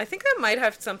 I think that might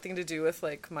have something to do with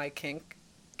like my kink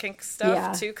stuff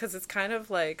Yeah. too, because it's kind of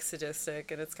like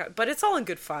sadistic and but it's all in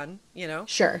good fun, you know?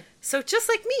 Sure. So just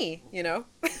like me, you know?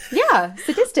 Yeah,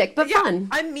 sadistic, but Yeah, fun.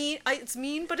 I'm mean. It's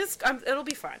mean, but it'll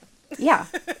be fun. Yeah,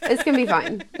 it's going to be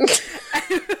fine.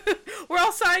 We're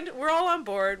all signed. We're all on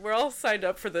board. We're all signed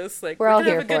up for this. Like, We're all gonna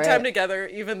here have a good for time it. together,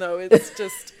 even though it's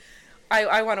just,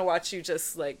 I want to watch you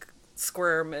just like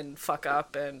squirm and fuck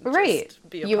up and Right. just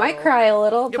be a You might puddle. cry a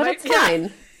little, You but might- it's yeah.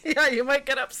 fine. Yeah, you might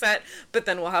get upset, but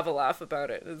then we'll have a laugh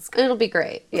about it. It's good. It'll be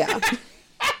great. Yeah.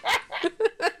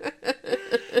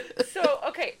 So,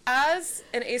 okay, as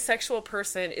an asexual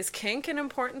person, is kink an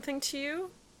important thing to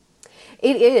you?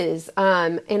 It is.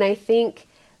 And I think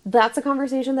that's a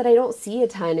conversation that I don't see a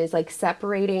ton, is like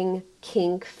separating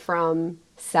kink from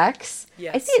sex.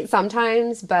 Yes. I see it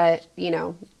sometimes, but you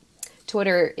know,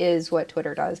 Twitter is what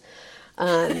Twitter does.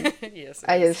 Yes.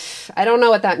 it is. I don't know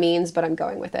what that means, but I'm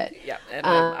going with it. Yeah, and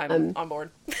I'm on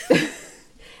board.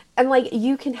 And like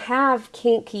you can have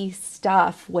kinky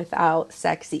stuff without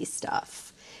sexy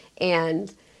stuff.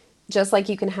 And just like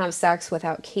you can have sex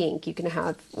without kink, you can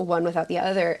have one without the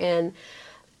other. And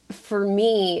for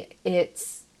me,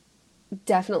 it's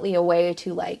definitely a way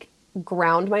to like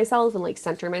ground myself and like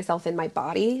center myself in my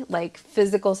body. Like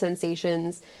physical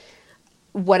sensations,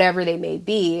 whatever they may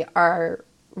be, are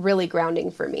really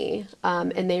grounding for me.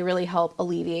 And they really help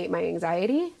alleviate my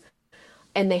anxiety.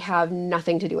 And they have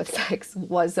nothing to do with sex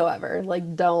whatsoever. Like,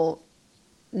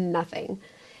 nothing.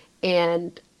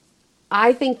 And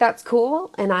I think that's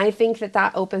cool. And I think that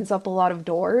that opens up a lot of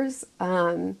doors,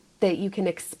 that you can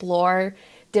explore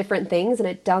different things. And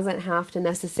it doesn't have to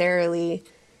necessarily,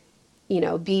 you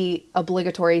know, be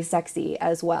obligatory sexy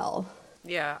as well.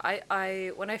 Yeah,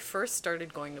 I when I first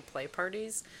started going to play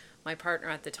parties, my partner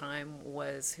at the time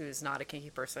who's not a kinky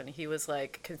person, he was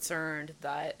like concerned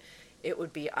that it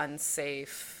would be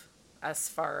unsafe as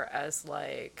far as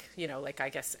like, you know, like I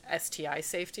guess STI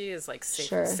safety is like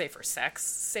safer sex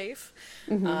safe.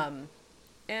 Mm-hmm.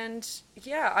 And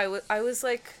yeah, I was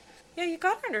like, yeah, you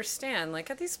gotta understand, like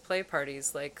at these play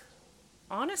parties, like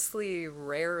honestly,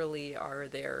 rarely are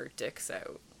there dicks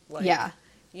out. Like, Yeah.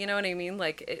 You know what I mean?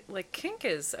 Like kink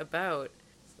is about,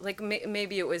 like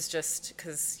maybe it was just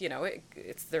because, you know,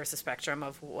 there's a spectrum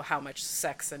of how much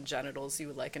sex and genitals you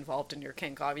would like involved in your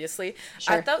kink, obviously.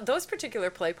 Sure. At those particular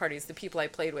play parties, the people I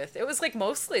played with, it was like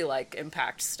mostly like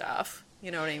impact stuff.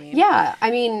 You know what I mean? Yeah,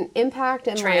 I mean, impact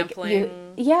and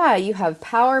Trampling. you have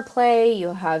power play,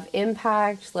 you have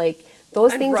impact, like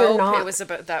those And things rope, are not. it was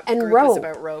about that and group rope. was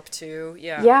about rope too.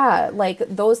 Yeah. Yeah, like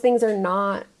those things are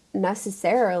not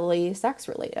necessarily sex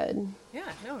related. Yeah,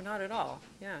 no, not at all.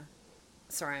 Yeah.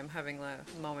 Sorry, I'm having a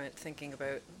moment thinking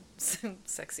about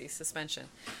sexy suspension.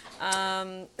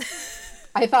 I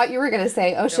thought you were gonna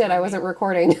say, "Oh shit, mind I me. wasn't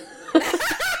recording."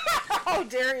 How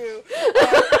dare you?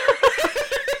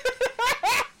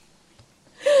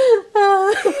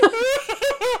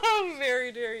 How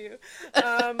very dare you?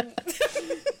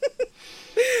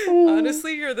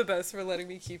 Honestly, you're the best for letting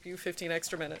me keep you 15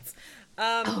 extra minutes.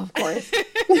 Of course.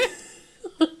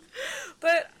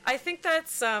 But I think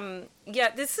that's, yeah,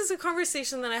 this is a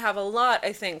conversation that I have a lot,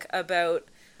 I think, about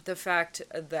the fact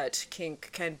that kink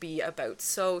can be about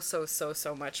so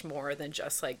much more than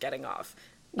just like getting off.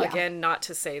 Yeah. Again, not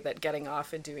to say that getting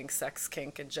off and doing sex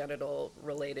kink and genital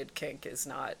related kink is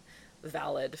not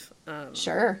valid,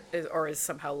 Sure. or is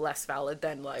somehow less valid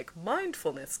than like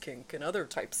mindfulness kink and other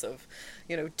types of,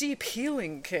 you know, deep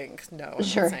healing kink. No, I'm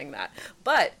Sure. not saying that.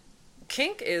 But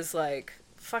kink is like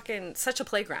fucking such a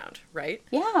playground, right?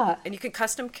 Yeah. And you can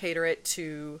custom cater it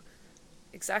to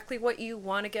exactly what you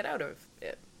want to get out of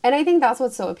it. And I think that's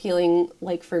what's so appealing,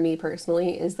 like for me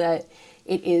personally, is that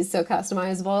it is so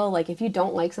customizable. Like if you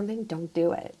don't like something, don't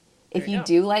do it. If There you you go.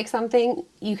 do like something,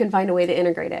 you can find a way to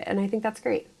integrate it. And I think that's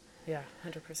great. Yeah,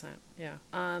 100%. Yeah.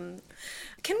 Can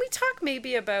we talk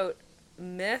maybe about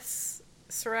myths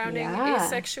surrounding Yeah.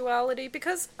 asexuality?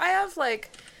 Because I have like,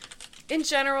 in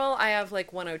general, I have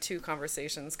like 102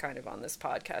 conversations kind of on this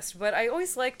podcast, but I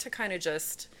always like to kind of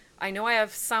just, I know I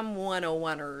have some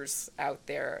 101ers out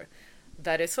there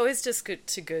that it's always just good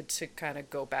to kind of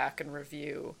go back and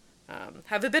review,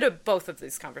 have a bit of both of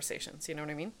these conversations. You know what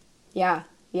I mean? Yeah.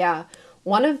 Yeah.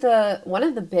 One of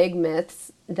the big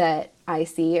myths that I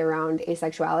see around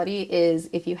asexuality is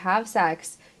if you have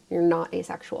sex, you're not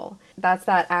asexual. That's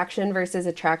that action versus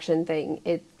attraction thing.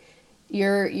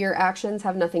 Your actions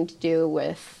have nothing to do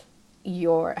with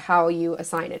how you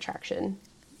assign attraction.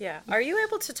 Yeah. Are you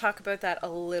able to talk about that a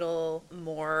little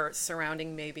more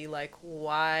surrounding maybe like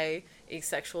why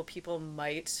asexual people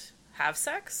might have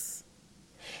sex?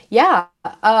 Yeah.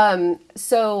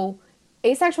 So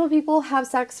asexual people have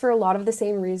sex for a lot of the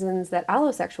same reasons that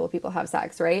allosexual people have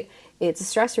sex, right? It's a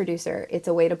stress reducer. It's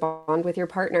a way to bond with your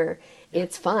partner.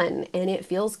 It's fun and it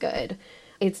feels good.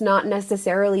 It's not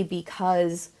necessarily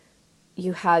because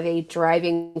you have a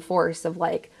driving force of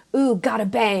like, ooh, gotta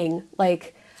bang.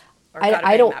 Like, Or gotta I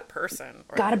bang don't that person.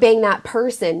 Or gotta bang that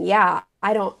person. Yeah.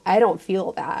 I don't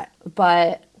feel that,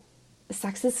 but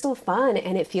sex is still fun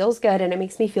and it feels good and it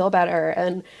makes me feel better.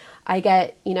 And I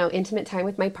get, intimate time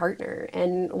with my partner,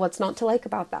 and what's not to like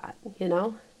about that,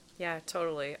 Yeah,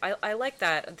 totally. I like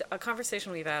that. A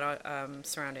conversation we've had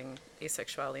surrounding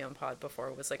asexuality on pod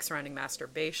before was like surrounding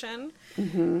masturbation.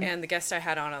 Mm-hmm. And the guest I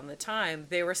had on the time,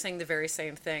 they were saying the very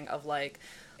same thing of like,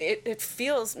 it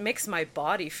makes my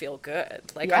body feel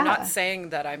good. Like, Yeah. I'm not saying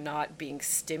that I'm not being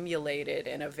stimulated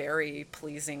in a very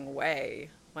pleasing way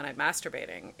when I'm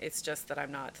masturbating. It's just that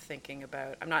I'm not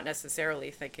necessarily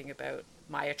thinking about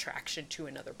my attraction to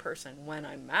another person when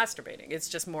I'm masturbating. It's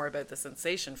just more about the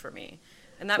sensation for me.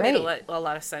 And that made a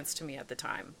lot of sense to me at the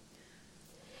time.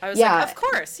 I was like, of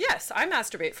course, yes, I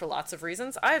masturbate for lots of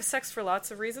reasons. I have sex for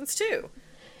lots of reasons too.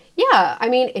 Yeah. I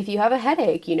mean, if you have a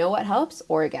headache, you know what helps?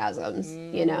 Orgasms,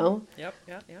 Yep.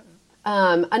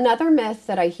 Another myth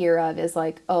that I hear of is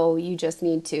like, oh, you just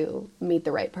need to meet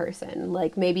the right person.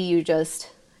 Like maybe you just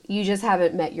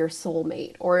haven't met your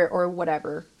soulmate or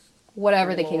whatever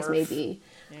the case may be.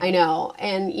 Yeah. I know.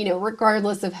 And,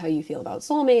 regardless of how you feel about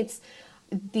soulmates,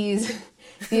 these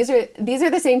are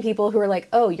the same people who are like,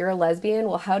 oh, you're a lesbian?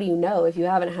 Well, how do you know if you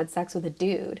haven't had sex with a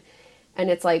dude? And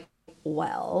it's like,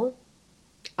 well,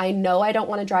 I know I don't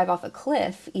want to drive off a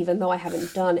cliff even though I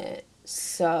haven't done it.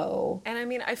 So. And I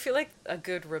mean, I feel like a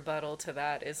good rebuttal to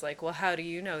that is like, well, how do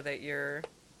you know that you're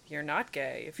not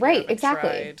gay if you haven't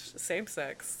tried same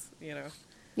sex,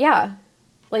 Yeah.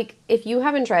 Like, if you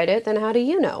haven't tried it, then how do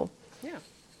you know? Yeah.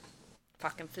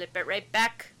 Fucking flip it right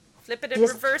back. Flip it and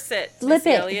Just reverse it. flip Missy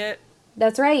it. Elliott.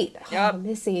 That's right. Yep. Oh,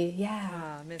 Missy. Yeah.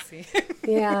 Ah, Missy.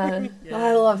 Yeah. Yeah.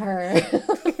 I love her.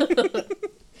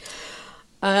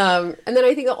 And then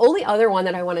I think the only other one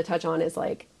that I want to touch on is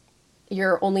like,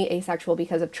 you're only asexual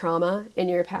because of trauma in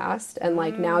your past. And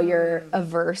like now you're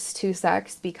averse to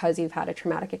sex because you've had a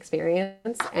traumatic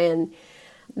experience. And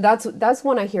that's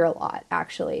one I hear a lot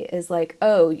actually is like,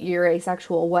 oh, you're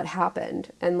asexual. What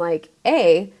happened? And like,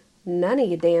 none of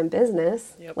your damn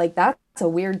business. Yep. Like that's a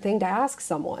weird thing to ask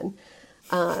someone.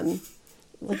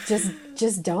 Like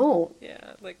just don't.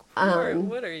 Yeah, like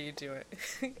what are you doing?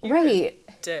 You're Right.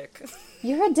 a dick.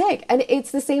 You're a dick. And it's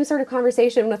the same sort of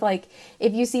conversation with like,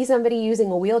 if you see somebody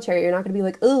using a wheelchair, you're not going to be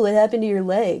like, oh, what happened to your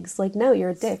legs? Like, no, you're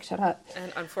a dick. Shut up.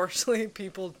 And unfortunately,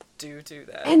 people do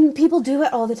that. And people do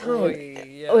it all the time.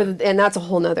 Yeah. And that's a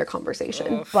whole nother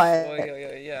conversation.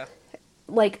 But yeah.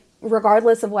 like,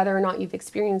 regardless of whether or not you've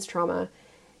experienced trauma,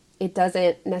 it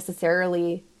doesn't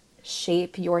necessarily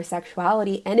shape your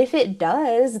sexuality. And if it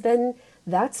does, then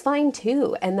that's fine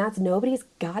too. And that's nobody's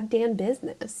goddamn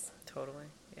business. Totally.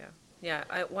 Yeah.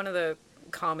 One of the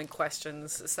common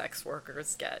questions sex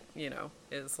workers get,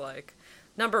 is like,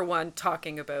 number one,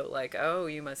 talking about like, oh,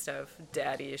 you must have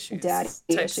daddy issues type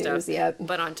stuff. Yep.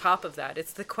 But on top of that,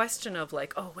 it's the question of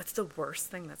like, oh, what's the worst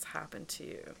thing that's happened to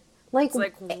you? Like, It's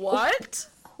like, what?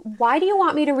 why do you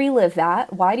want me to relive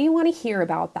that? Why do you want to hear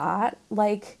about that?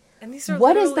 Like, And these are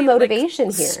what is the literally, motivation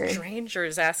like, here?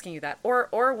 strangers asking you that.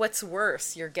 Or what's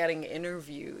worse, you're getting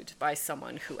interviewed by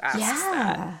someone who asks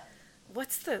that.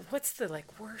 What's the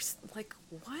like worst, like,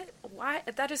 what, why?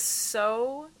 That is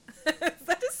so,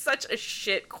 that is such a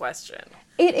shit question.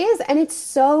 It is, and it's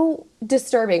so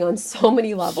disturbing on so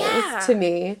many levels to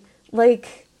me.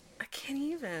 Like, I can't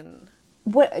even.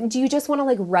 what do you just want to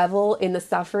like revel in the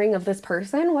suffering of this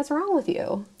person? What's wrong with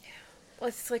you? Well,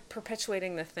 it's like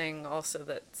perpetuating the thing also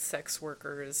that sex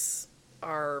workers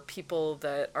are people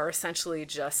that are essentially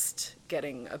just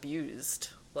getting abused.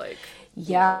 Like,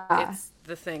 Yeah. it's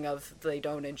the thing of they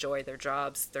don't enjoy their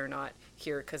jobs. They're not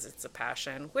here because it's a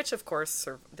passion, which of course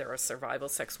there are survival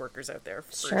sex workers out there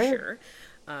for sure.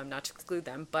 Not to exclude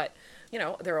them, but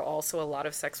there are also a lot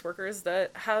of sex workers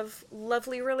that have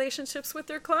lovely relationships with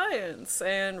their clients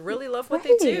and really love what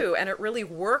they do, and it really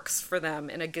works for them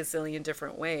in a gazillion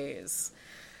different ways.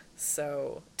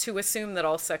 So to assume that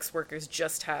all sex workers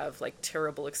just have like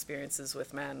terrible experiences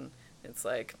with men, it's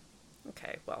like,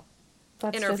 okay, well,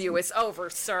 interview is over,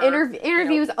 sir.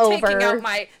 Interview's over. Taking out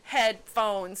my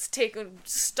headphones,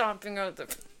 stomping out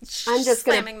I'm just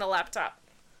slamming the laptop.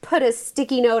 Put a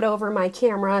sticky note over my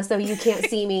camera so you can't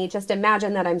see me. Just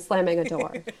imagine that I'm slamming a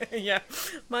door. Yeah,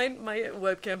 my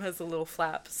webcam has a little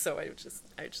flap, so I just.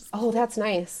 Oh, that's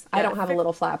nice. I don't have a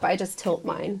little flap. I just tilt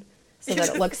mine so that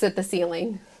it looks at the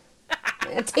ceiling.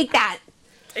 Take that.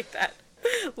 Take that.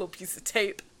 Little piece of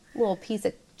tape. Little piece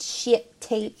of shit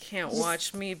tape. Can't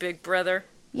watch me, big brother.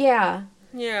 Yeah.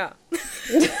 Yeah.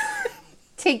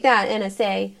 Take that,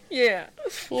 NSA. Yeah.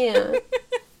 Yeah.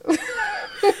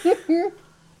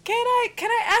 Can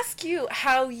I ask you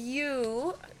how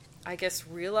you, I guess,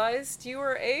 realized you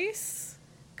were ace?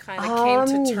 Kind of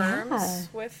came to terms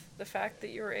with the fact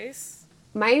that you were ace?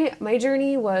 My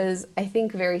journey was, I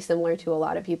think, very similar to a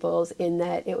lot of people's in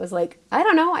that it was like, I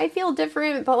don't know, I feel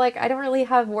different, but like I don't really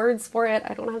have words for it.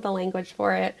 I don't have the language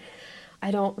for it.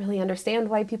 I don't really understand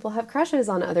why people have crushes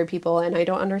on other people, and I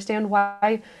don't understand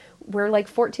why we're like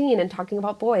 14 and talking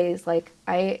about boys. Like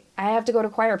I have to go to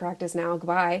choir practice now.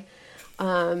 Goodbye.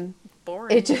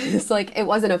 Boring. It just like, it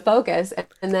wasn't a focus.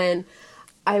 And then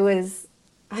I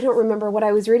don't remember what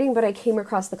I was reading, but I came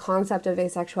across the concept of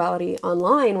asexuality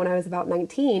online when I was about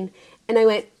 19, and I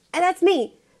went, that's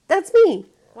me. That's me.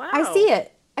 Wow. I see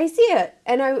it. I see it.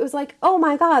 And I was like, oh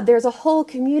my God, there's a whole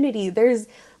community. There's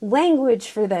language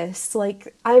for this.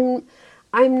 Like, I'm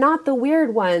not the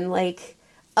weird one. Like,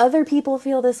 other people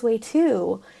feel this way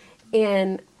too.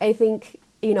 And I think,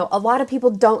 a lot of people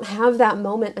don't have that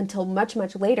moment until much,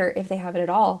 much later, if they have it at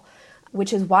all,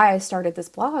 which is why I started this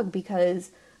blog, because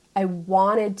I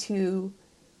wanted to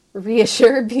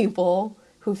reassure people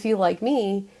who feel like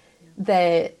me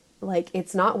that, like,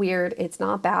 it's not weird, it's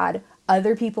not bad.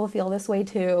 Other people feel this way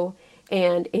too.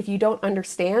 And if you don't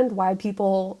understand why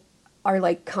people are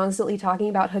like constantly talking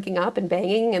about hooking up and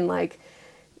banging and like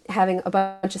having a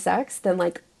bunch of sex, then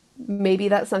like maybe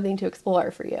that's something to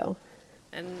explore for you.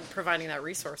 And providing that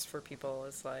resource for people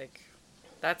is like,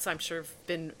 that's, I'm sure,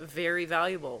 been very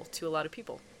valuable to a lot of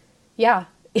people. Yeah.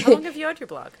 How long have you had your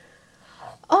blog?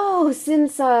 Oh,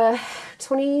 since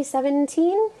 2017.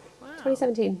 Wow.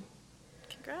 2017.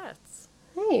 Congrats.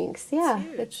 Thanks. Yeah.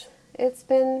 Huge. It's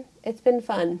been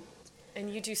fun.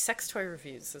 And you do sex toy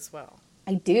reviews as well.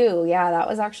 I do. Yeah, that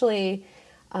was actually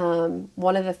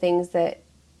one of the things that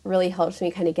really helped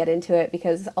me kind of get into it,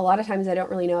 because a lot of times I don't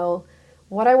really know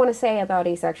what I want to say about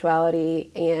asexuality,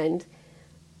 and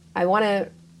I want to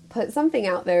put something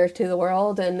out there to the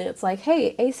world, and it's like,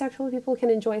 hey, asexual people can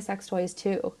enjoy sex toys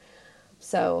too.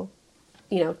 So,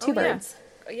 two birds.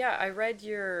 Yeah, I read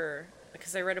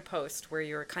because I read a post where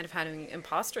you were kind of having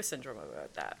imposter syndrome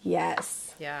about that.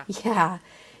 Yes. Yeah. Yeah.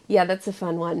 Yeah, that's a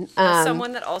fun one. As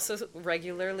someone that also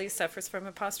regularly suffers from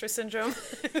imposter syndrome,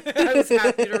 I was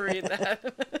happy to read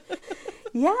that.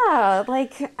 Yeah,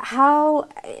 like how,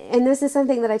 and this is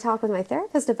something that I talk with my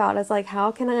therapist about, is like, how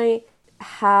can I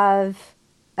have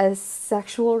a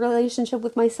sexual relationship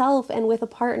with myself and with a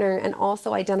partner and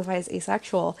also identify as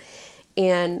asexual?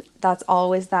 And that's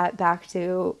always that back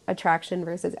to attraction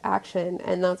versus action.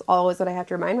 And that's always what I have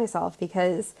to remind myself,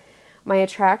 because my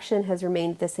attraction has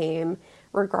remained the same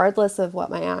regardless of what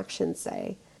my actions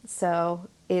say. So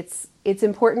it's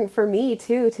important for me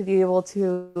too to be able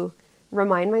to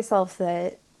remind myself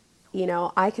that,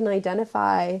 I can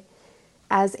identify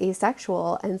as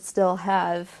asexual and still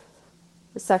have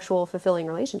sexual fulfilling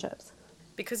relationships.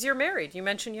 Because you're married. You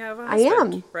mentioned you have a I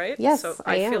husband, am. right? Yes, so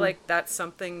I am. feel like that's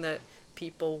something that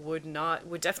people would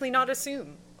definitely not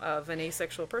assume of an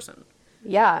asexual person.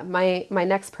 Yeah, my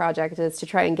next project is to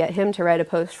try and get him to write a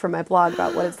post for my blog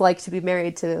about what it's like to be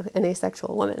married to an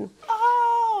asexual woman.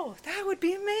 Oh, that would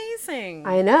be amazing.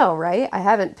 I know, right? I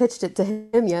haven't pitched it to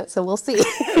him yet, so we'll see.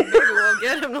 Maybe we'll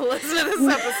get him to listen to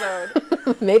this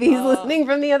episode. Maybe he's listening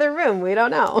from the other room. We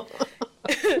don't know.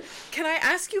 Can I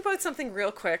ask you about something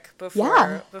real quick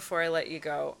before I let you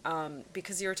go?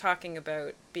 Because you were talking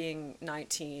about being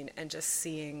 19 and just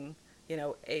seeing,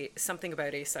 something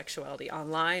about asexuality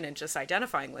online and just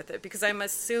identifying with it. Because I'm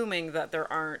assuming that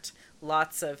there aren't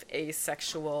lots of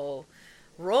asexual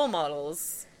role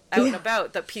models out and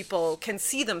about that people can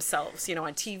see themselves,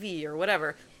 on TV or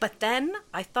whatever. But then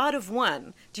I thought of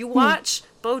one. Do you watch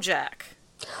BoJack?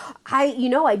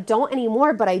 I don't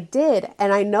anymore, but I did.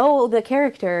 And I know the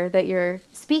character that you're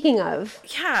speaking of.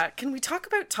 Yeah. Can we talk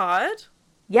about Todd?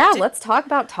 Yeah, let's talk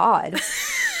about Todd.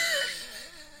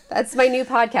 That's my new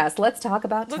podcast. Let's talk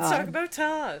about Todd. Let's talk about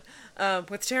Todd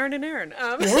with Taryn and Aaron.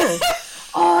 Yeah.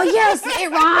 Oh, yes, it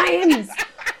rhymes.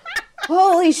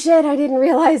 Holy shit, I didn't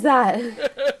realize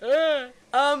that.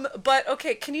 But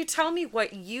okay, can you tell me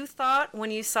what you thought when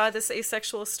you saw this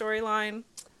asexual storyline?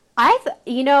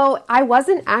 I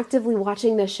wasn't actively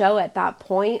watching the show at that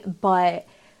point, but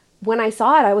when I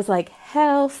saw it, I was like,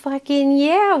 hell fucking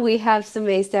yeah, we have some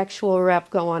asexual rep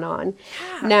going on.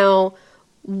 Yeah. Now,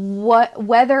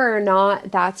 whether or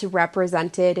not that's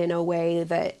represented in a way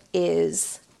that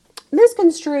is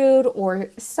misconstrued or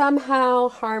somehow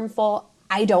harmful,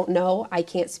 I don't know. I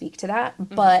can't speak to that.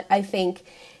 Mm-hmm. But I think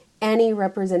any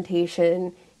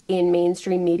representation in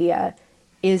mainstream media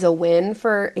is a win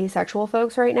for asexual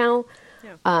folks right now.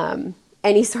 Yeah.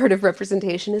 Any sort of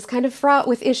representation is kind of fraught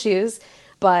with issues,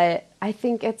 but I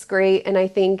think it's great. And I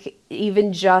think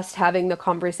even just having the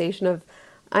conversation of,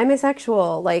 I'm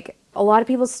asexual, like, a lot of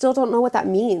people still don't know what that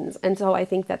means. And so I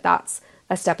think that that's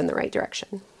a step in the right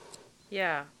direction.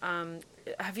 Yeah.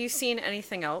 Have you seen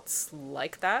anything else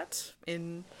like that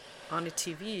on a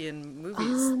TV and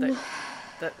movies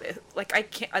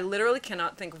I literally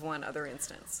cannot think of one other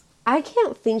instance. I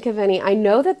can't think of any. I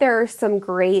know that there are some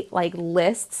great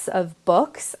lists of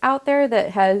books out there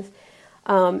that have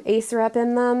ace rep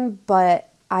in them,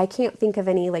 but I can't think of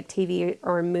any TV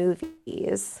or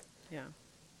movies. Yeah.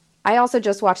 I also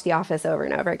just watched The Office over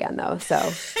and over again, though,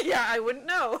 so... Yeah, I wouldn't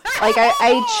know.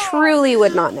 I truly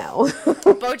would not know.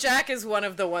 BoJack is one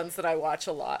of the ones that I watch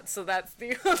a lot, so that's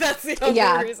the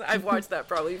only reason. I've watched that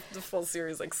probably the full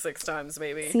series 6 times,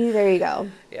 maybe. See, there you go.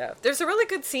 Yeah. There's a really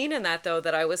good scene in that, though,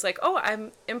 that I was like, oh,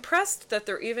 I'm impressed that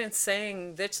they're even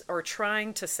saying this, or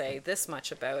trying to say this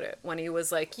much about it, when he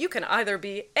was like, you can either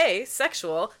be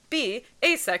asexual, B,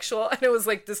 asexual, and it was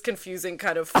this confusing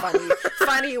kind of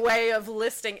funny way of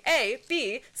listing A,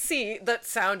 B, C, that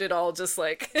sounded all just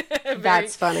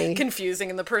that's funny, confusing,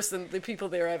 and the people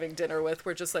they were having dinner with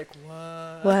were just like,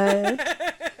 what?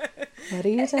 What are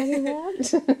you talking about?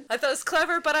 I thought it was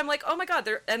clever, but I'm like, oh my god,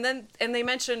 and they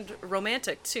mentioned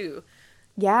romantic too.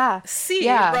 Yeah. C,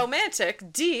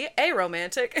 romantic, D,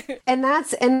 aromantic. and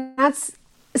that's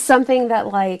something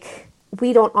that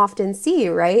we don't often see,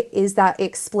 right? Is that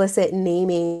explicit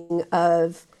naming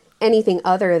of anything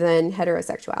other than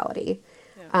heterosexuality.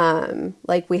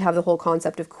 We have the whole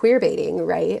concept of queer baiting,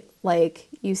 right?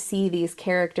 You see these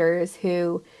characters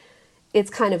who it's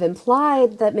kind of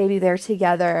implied that maybe they're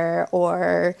together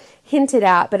or hinted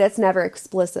at, but it's never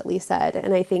explicitly said.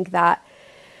 And I think that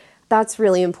that's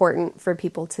really important for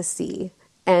people to see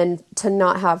and to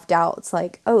not have doubts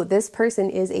oh, this person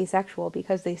is asexual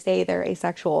because they say they're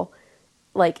asexual,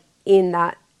 in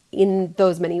that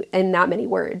many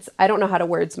words. I don't know how to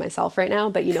words myself right now,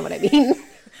 but you know what I mean.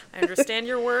 I understand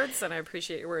your words and I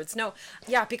appreciate your words. No,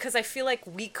 yeah, because I feel like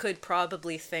we could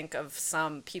probably think of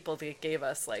some people that gave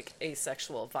us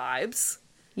asexual vibes.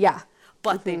 Yeah.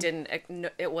 But they didn't,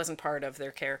 it wasn't part of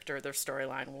their character, their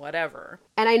storyline, whatever.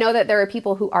 And I know that there are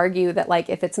people who argue that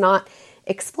if it's not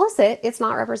explicit, it's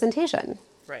not representation.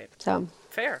 Right. So.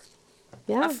 Fair.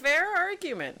 Yeah. A fair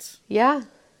argument. Yeah.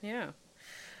 Yeah.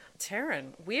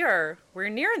 Taryn, we're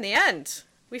nearing the end.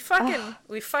 We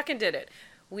fucking did it.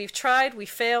 We've tried, we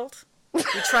failed. We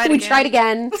tried again. We tried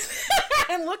again.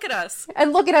 And look at us.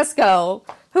 And look at us go.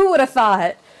 Who would have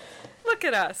thought? Look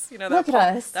at us. Look at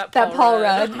us. That Paul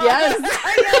Rudd. Yes.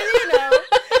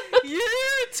 You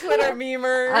Twitter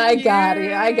memer. I got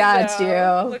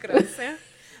you. Look at us. Yeah?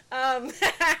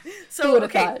 So,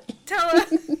 okay,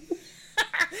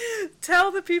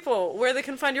 tell the people where they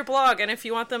can find your blog and if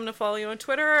you want them to follow you on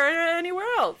Twitter or anywhere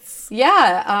else.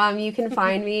 Yeah, you can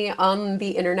find me on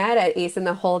the internet at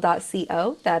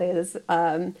aceinthehole.co. That is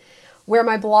where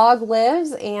my blog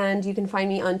lives, and you can find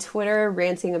me on Twitter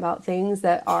ranting about things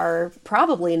that are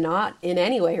probably not in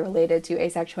any way related to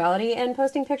asexuality and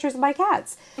posting pictures of my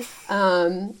cats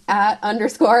at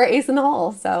 _Ace in the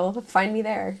Hole. So find me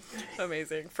there.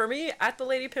 Amazing. For me, at the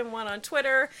Lady Pim 1 on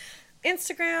Twitter.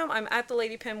 Instagram, I'm at the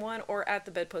Lady Pim 1 or at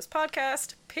the Bedpost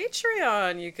Podcast.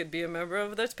 Patreon, you could be a member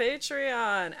of the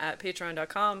Patreon at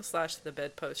patreon.com/the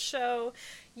Bedpost Show.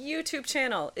 YouTube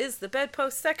channel is the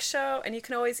Bedpost Sex Show, and you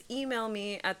can always email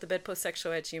me at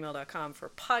thebedpostsexshow@gmail.com for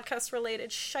podcast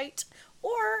related shite,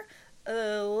 or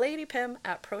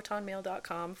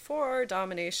ladypim@protonmail.com for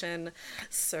domination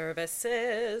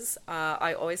services.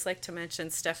 I always like to mention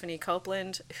Stephanie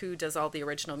Copeland, who does all the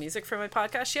original music for my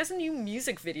podcast. She has a new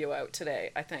music video out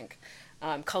today, I think,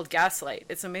 called Gaslight.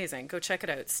 It's amazing. Go check it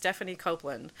out. Stephanie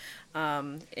Copeland.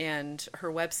 And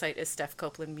her website is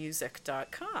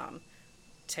stephcopelandmusic.com.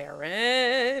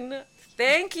 Taryn,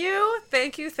 thank you.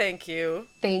 Thank you. Thank you.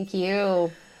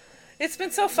 It's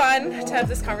been so fun to have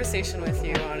this conversation with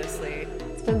you, honestly.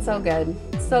 It's been so good.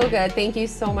 So good. Thank you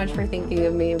so much for thinking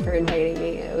of me and for inviting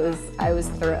me. I was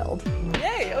thrilled.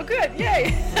 Yay. Oh, good.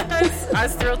 Yay. I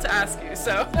was thrilled to ask you,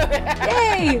 so.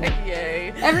 Yay.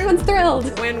 Yay. Everyone's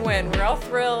thrilled. Win-win. We're all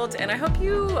thrilled. And I hope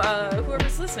you,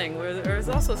 whoever's listening, is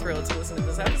also thrilled to listen to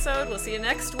this episode. We'll see you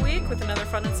next week with another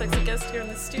fun and sexy guest here in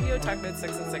the studio talking about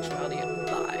sex and sexuality.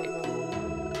 Bye.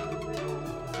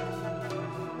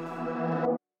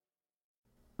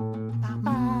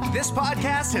 This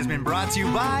podcast has been brought to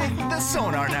you by the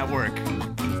Sonar Network.